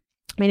Dory.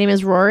 My name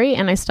is Rory,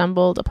 and I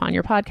stumbled upon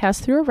your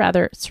podcast through a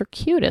rather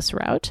circuitous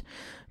route.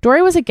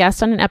 Dory was a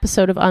guest on an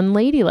episode of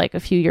Unladylike a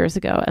few years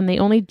ago, and they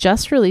only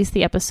just released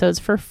the episodes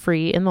for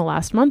free in the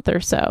last month or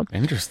so.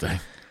 Interesting.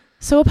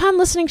 So upon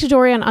listening to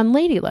Dory on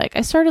Unladylike,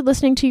 I started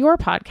listening to your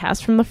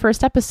podcast from the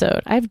first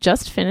episode. I've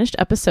just finished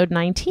episode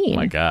 19. Oh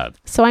my God.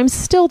 So I'm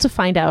still to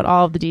find out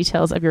all of the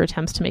details of your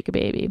attempts to make a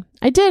baby.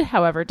 I did,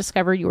 however,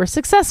 discover you were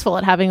successful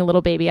at having a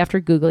little baby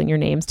after Googling your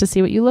names to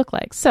see what you look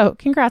like. So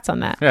congrats on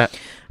that. Yeah.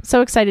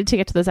 So excited to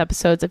get to those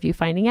episodes of you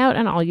finding out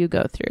and all you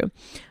go through.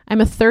 I'm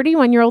a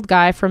 31-year-old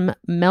guy from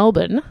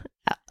Melbourne.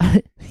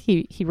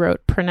 He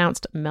wrote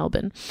pronounced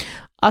Melbourne,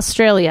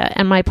 Australia,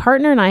 and my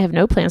partner and I have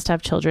no plans to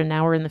have children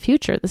now or in the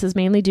future. This is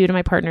mainly due to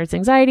my partner's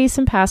anxiety,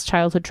 some past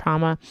childhood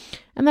trauma,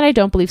 and that I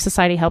don't believe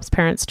society helps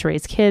parents to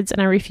raise kids,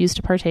 and I refuse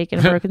to partake in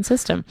a broken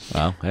system.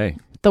 Well, hey.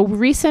 The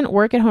recent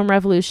work-at-home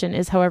revolution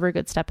is, however, a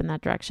good step in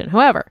that direction.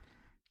 However,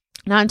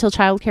 not until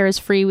childcare is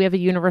free, we have a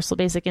universal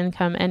basic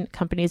income, and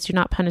companies do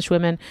not punish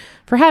women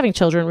for having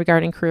children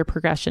regarding career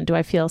progression. Do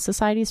I feel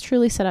society is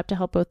truly set up to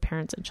help both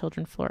parents and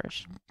children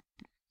flourish?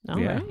 All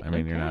yeah, right, I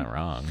mean, okay. you're not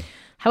wrong.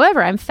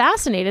 However, I'm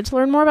fascinated to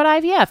learn more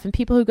about IVF and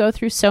people who go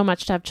through so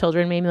much to have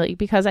children, mainly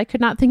because I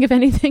could not think of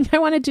anything I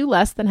want to do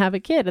less than have a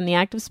kid. And the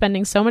act of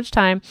spending so much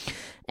time,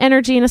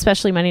 energy, and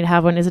especially money to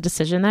have one is a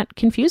decision that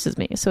confuses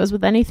me. So as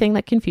with anything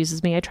that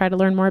confuses me, I try to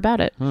learn more about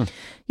it.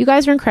 You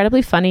guys are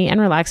incredibly funny and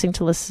relaxing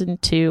to listen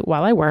to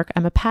while I work.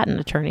 I'm a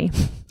patent attorney.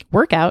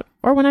 Workout,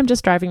 or when I'm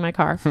just driving my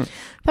car. Thought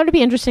it'd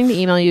be interesting to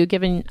email you,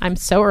 given I'm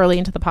so early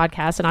into the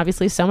podcast and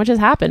obviously so much has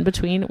happened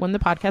between when the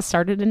podcast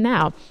started and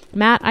now.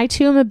 Matt, I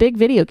too am a big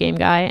video game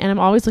guy and I'm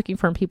always looking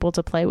for people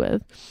to play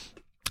with.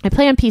 I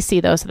play on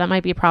PC though, so that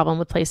might be a problem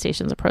with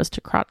PlayStation's approach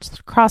to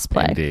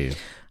crossplay. Indeed.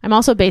 I'm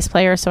also a bass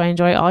player, so I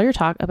enjoy all your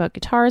talk about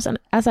guitars, and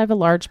as I have a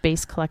large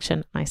bass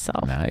collection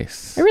myself.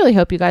 Nice. I really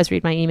hope you guys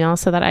read my email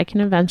so that I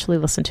can eventually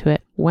listen to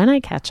it when I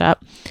catch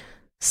up.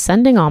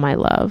 Sending all my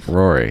love.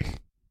 Rory,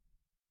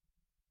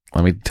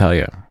 let me tell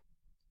you,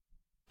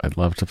 I'd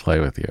love to play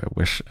with you. I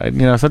wish,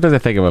 sometimes I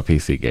think about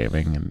PC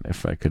gaming and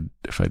if I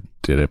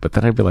did it, but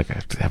then I'd be like, I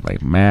have to have my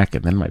Mac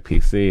and then my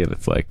PC, and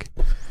it's like,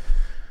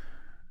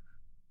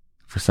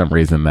 for some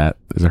reason, that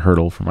is a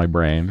hurdle for my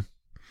brain.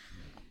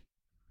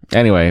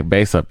 Anyway,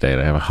 bass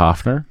update. I have a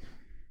Hofner.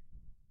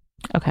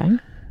 Okay.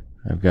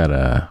 I've got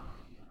a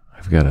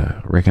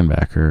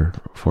Rickenbacker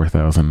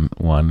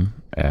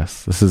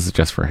 4001S. This is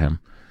just for him.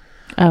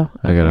 Oh.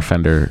 Okay. I got a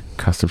Fender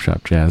Custom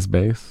Shop Jazz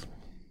bass.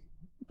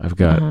 I've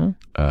got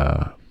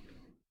an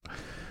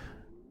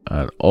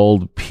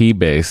old P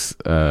bass,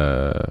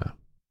 like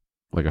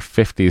a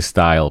 50s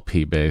style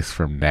P bass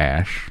from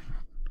Nash.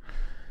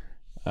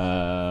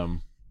 I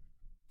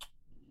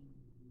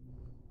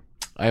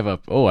have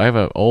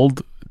an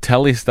old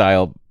Telly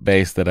style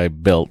bass that I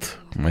built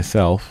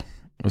myself.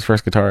 It was the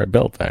first guitar I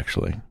built,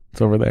 actually.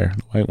 It's over there,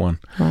 the white one.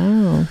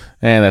 Wow.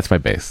 And that's my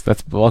bass.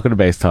 That's welcome to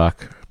Bass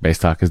Talk. Bass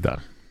Talk is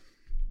done.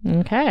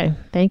 Okay.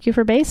 Thank you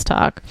for Bass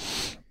Talk.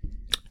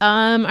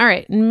 All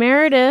right.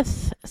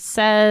 Meredith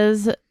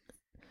says,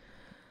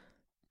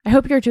 I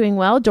hope you're doing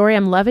well. Dory,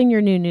 I'm loving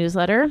your new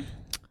newsletter.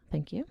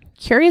 Thank you.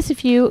 Curious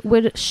if you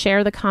would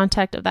share the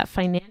contact of that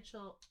financial...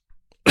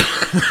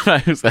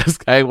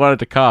 I wanted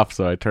to cough,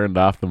 so I turned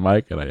off the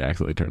mic and I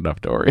accidentally turned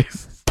off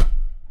Dory's.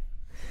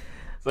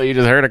 So you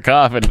just heard a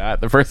cough and not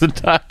the person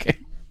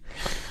talking.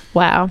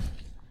 Wow.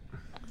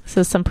 This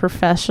is some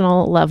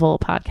professional level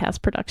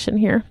podcast production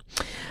here.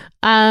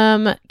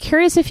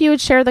 Curious if you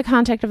would share the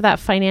contact of that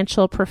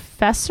financial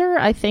professor,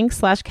 I think,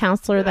 /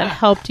 counselor that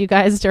helped you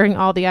guys during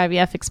all the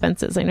IVF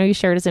expenses. I know you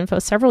shared his info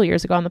several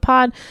years ago on the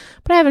pod,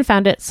 but I haven't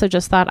found it, so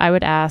just thought I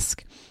would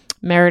ask.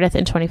 Meredith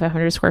in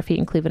 2,500 square feet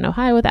in Cleveland,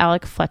 Ohio, with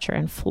Alec, Fletcher,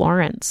 and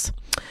Florence.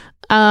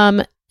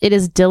 It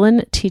is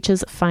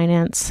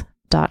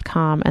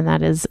DylanTeachesFinance.com, and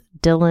that is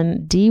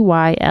Dylan,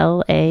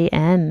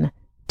 DYLAN,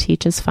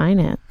 Teaches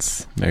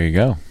Finance. There you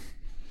go.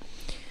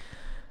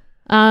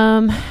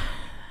 All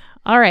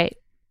right.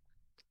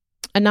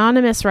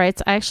 Anonymous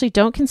writes, I actually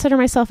don't consider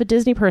myself a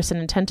Disney person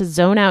and tend to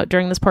zone out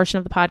during this portion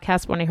of the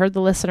podcast. When I heard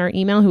the listener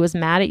email who was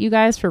mad at you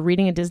guys for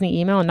reading a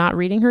Disney email and not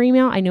reading her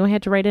email, I knew I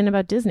had to write in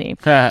about Disney.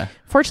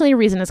 Fortunately, a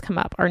reason has come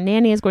up. Our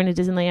nanny is going to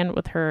Disneyland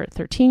with her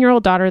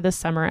 13-year-old daughter this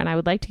summer, and I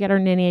would like to get our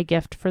nanny a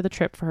gift for the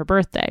trip for her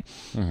birthday.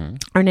 Mm-hmm.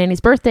 Our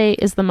nanny's birthday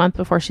is the month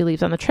before she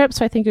leaves on the trip,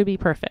 so I think it would be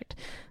perfect.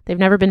 They've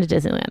never been to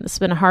Disneyland. This has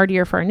been a hard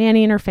year for our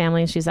nanny and her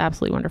family, and she's an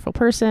absolutely wonderful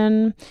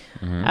person.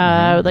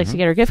 I would like to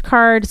get her a gift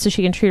card so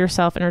she can treat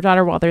herself and her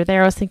daughter while they're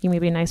there. I was thinking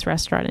maybe a nice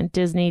restaurant in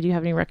Disney. Do you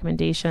have any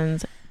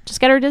recommendations? Just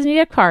get her a Disney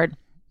gift card.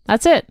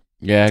 That's it.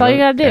 Yeah, that's all you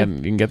got to do. And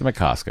you can get them at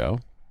Costco.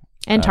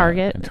 And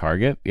Target.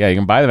 Yeah, you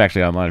can buy them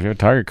actually online. If you have a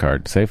Target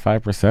card, save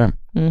 5%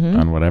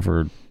 on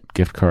whatever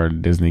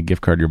Disney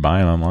gift card you're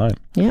buying online.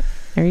 Yep,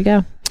 there you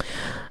go.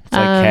 It's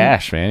like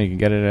cash, man. You can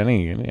get it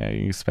you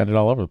can spend it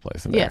all over the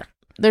place in there. Yeah.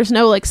 There's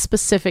no like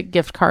specific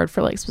gift card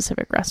for like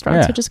specific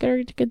restaurants. So just get her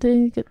a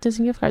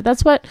Disney gift card.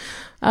 That's what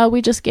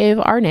we just gave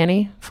our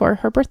nanny for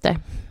her birthday.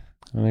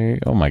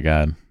 Oh my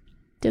God.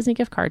 Disney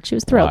gift card. She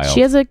was thrilled. Wild.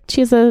 She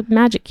has a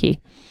magic key.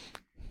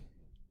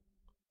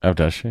 Oh,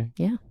 does she?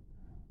 Yeah.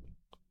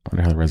 I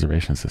wonder how the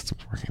reservation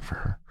system's working for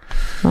her.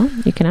 Well,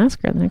 you can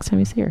ask her the next time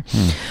you see her.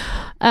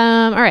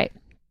 All right.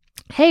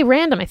 Hey,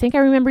 random. I think I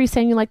remember you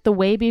saying you like the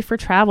Wavy for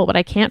travel, but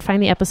I can't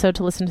find the episode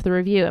to listen to the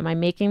review. Am I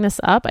making this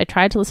up? I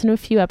tried to listen to a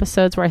few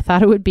episodes where I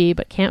thought it would be,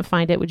 but can't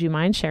find it. Would you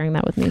mind sharing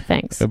that with me?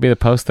 Thanks. It'll be the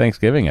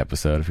post-Thanksgiving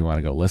episode if you want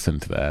to go listen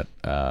to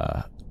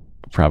that.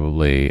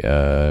 Probably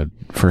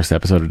first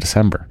episode of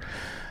December.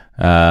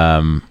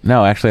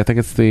 No, actually, I think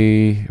it's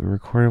we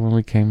recorded when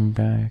we came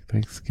back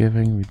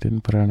Thanksgiving. We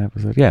didn't put out an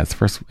episode. Yeah, it's the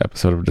first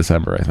episode of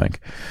December, I think.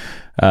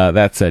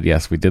 That said,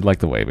 yes, we did like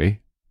the Wavy.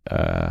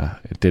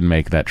 It did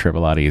make that trip a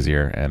lot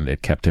easier, and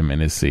it kept him in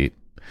his seat,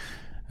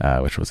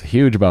 which was a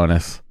huge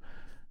bonus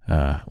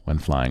when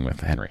flying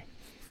with Henry.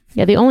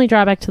 Yeah, the only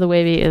drawback to the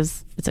Wavy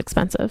is it's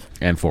expensive.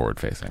 And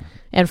forward-facing.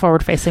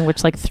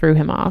 Which like threw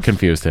him off.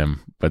 Confused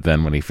him, but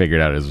then when he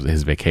figured out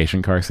his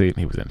vacation car seat,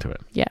 he was into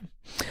it. Yeah.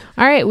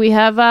 All right, we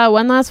have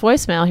one last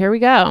voicemail. Here we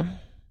go.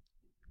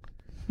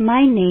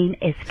 My name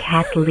is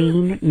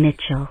Kathleen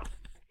Mitchell.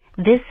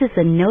 This is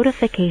a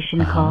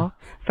notification call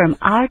from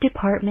our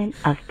Department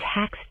of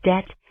Tax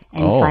Debt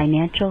and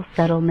Financial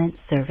Settlement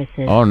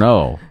Services. Oh,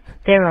 no.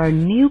 There are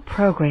new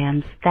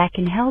programs that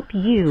can help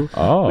you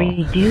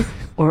reduce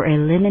or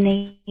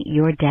eliminate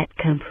your debt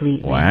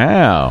completely.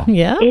 Wow.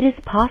 Yeah. It is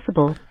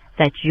possible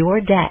that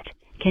your debt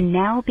can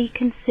now be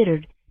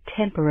considered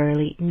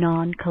temporarily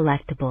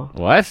non-collectible.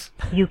 What?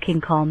 You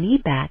can call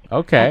me back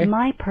at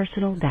my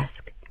personal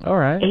desk. All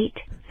right.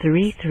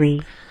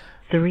 833-312.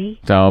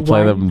 Don't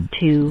play them.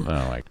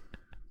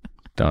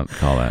 Don't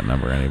call that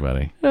number,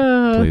 anybody.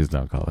 Please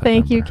don't call that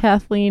Thank number. you,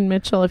 Kathleen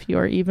Mitchell, if you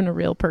are even a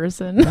real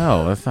person.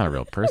 No, that's not a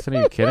real person.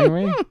 Are you kidding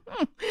me?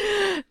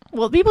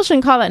 Well, people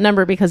shouldn't call that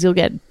number because you'll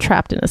get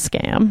trapped in a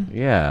scam.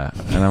 Yeah,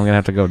 and I'm going to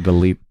have to go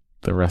delete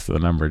the rest of the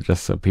number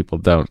just so people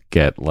don't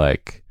get,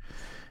 like,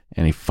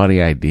 any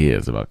funny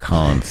ideas about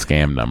calling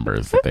scam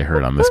numbers that they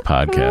heard on this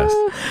podcast.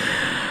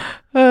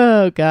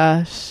 Oh,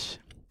 gosh.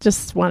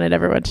 Just wanted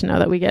everyone to know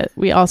that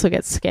we also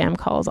get scam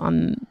calls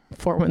on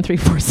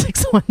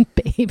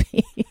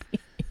 413-461-BABY.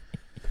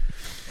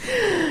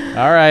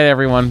 All right,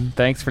 everyone.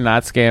 Thanks for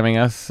not scamming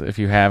us if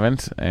you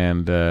haven't.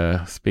 And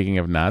speaking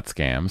of not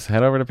scams,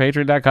 head over to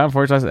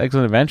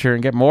patreon.com/excellent adventure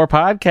and get more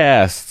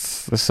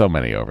podcasts. There's so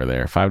many over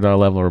there. $5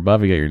 level or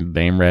above, you get your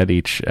name read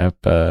each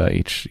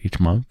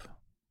month.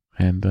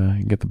 And you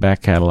can get the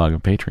back catalog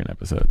of Patreon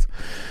episodes.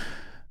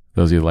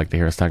 Those of you who like to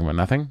hear us talking about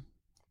nothing,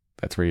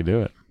 that's where you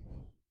do it.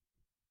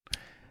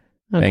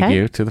 Okay. Thank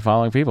you to the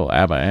following people: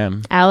 Abba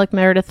M, Alec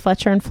Meredith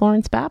Fletcher and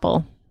Florence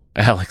Babel,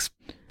 Alex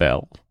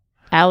Bell,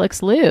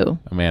 Alex Liu,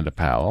 Amanda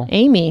Powell,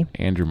 Amy,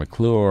 Andrew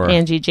McClure,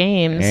 Angie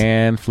James,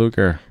 Ann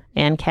Fluker,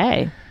 Ann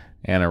Kay.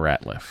 Anna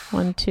Ratliff,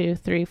 1, 2,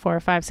 3, 4,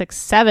 5, 6,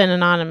 7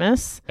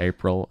 anonymous.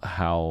 April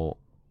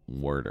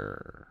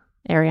Howell-Werder,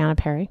 Ariana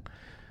Perry,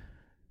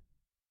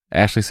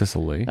 Ashley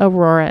Cicely,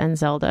 Aurora and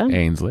Zelda,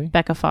 Ainsley,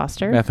 Becca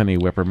Foster, Bethany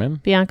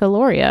Whipperman, Bianca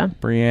Loria,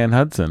 Brianne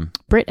Hudson,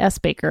 Britt S.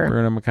 Baker,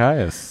 Bruno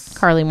Macias,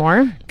 Carly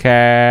Moore,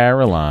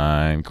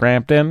 Caroline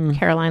Crampton,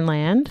 Caroline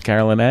Land,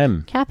 Carolyn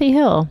N, Kathy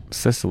Hill,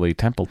 Cicely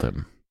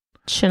Templeton,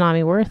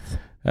 Shinami Worth,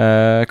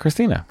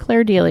 Christina,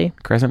 Claire Deely.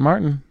 Crescent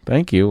Martin.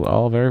 Thank you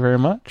all very, very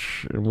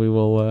much. We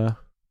will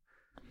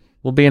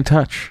we'll be in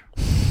touch.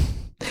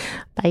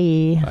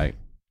 Bye. Bye.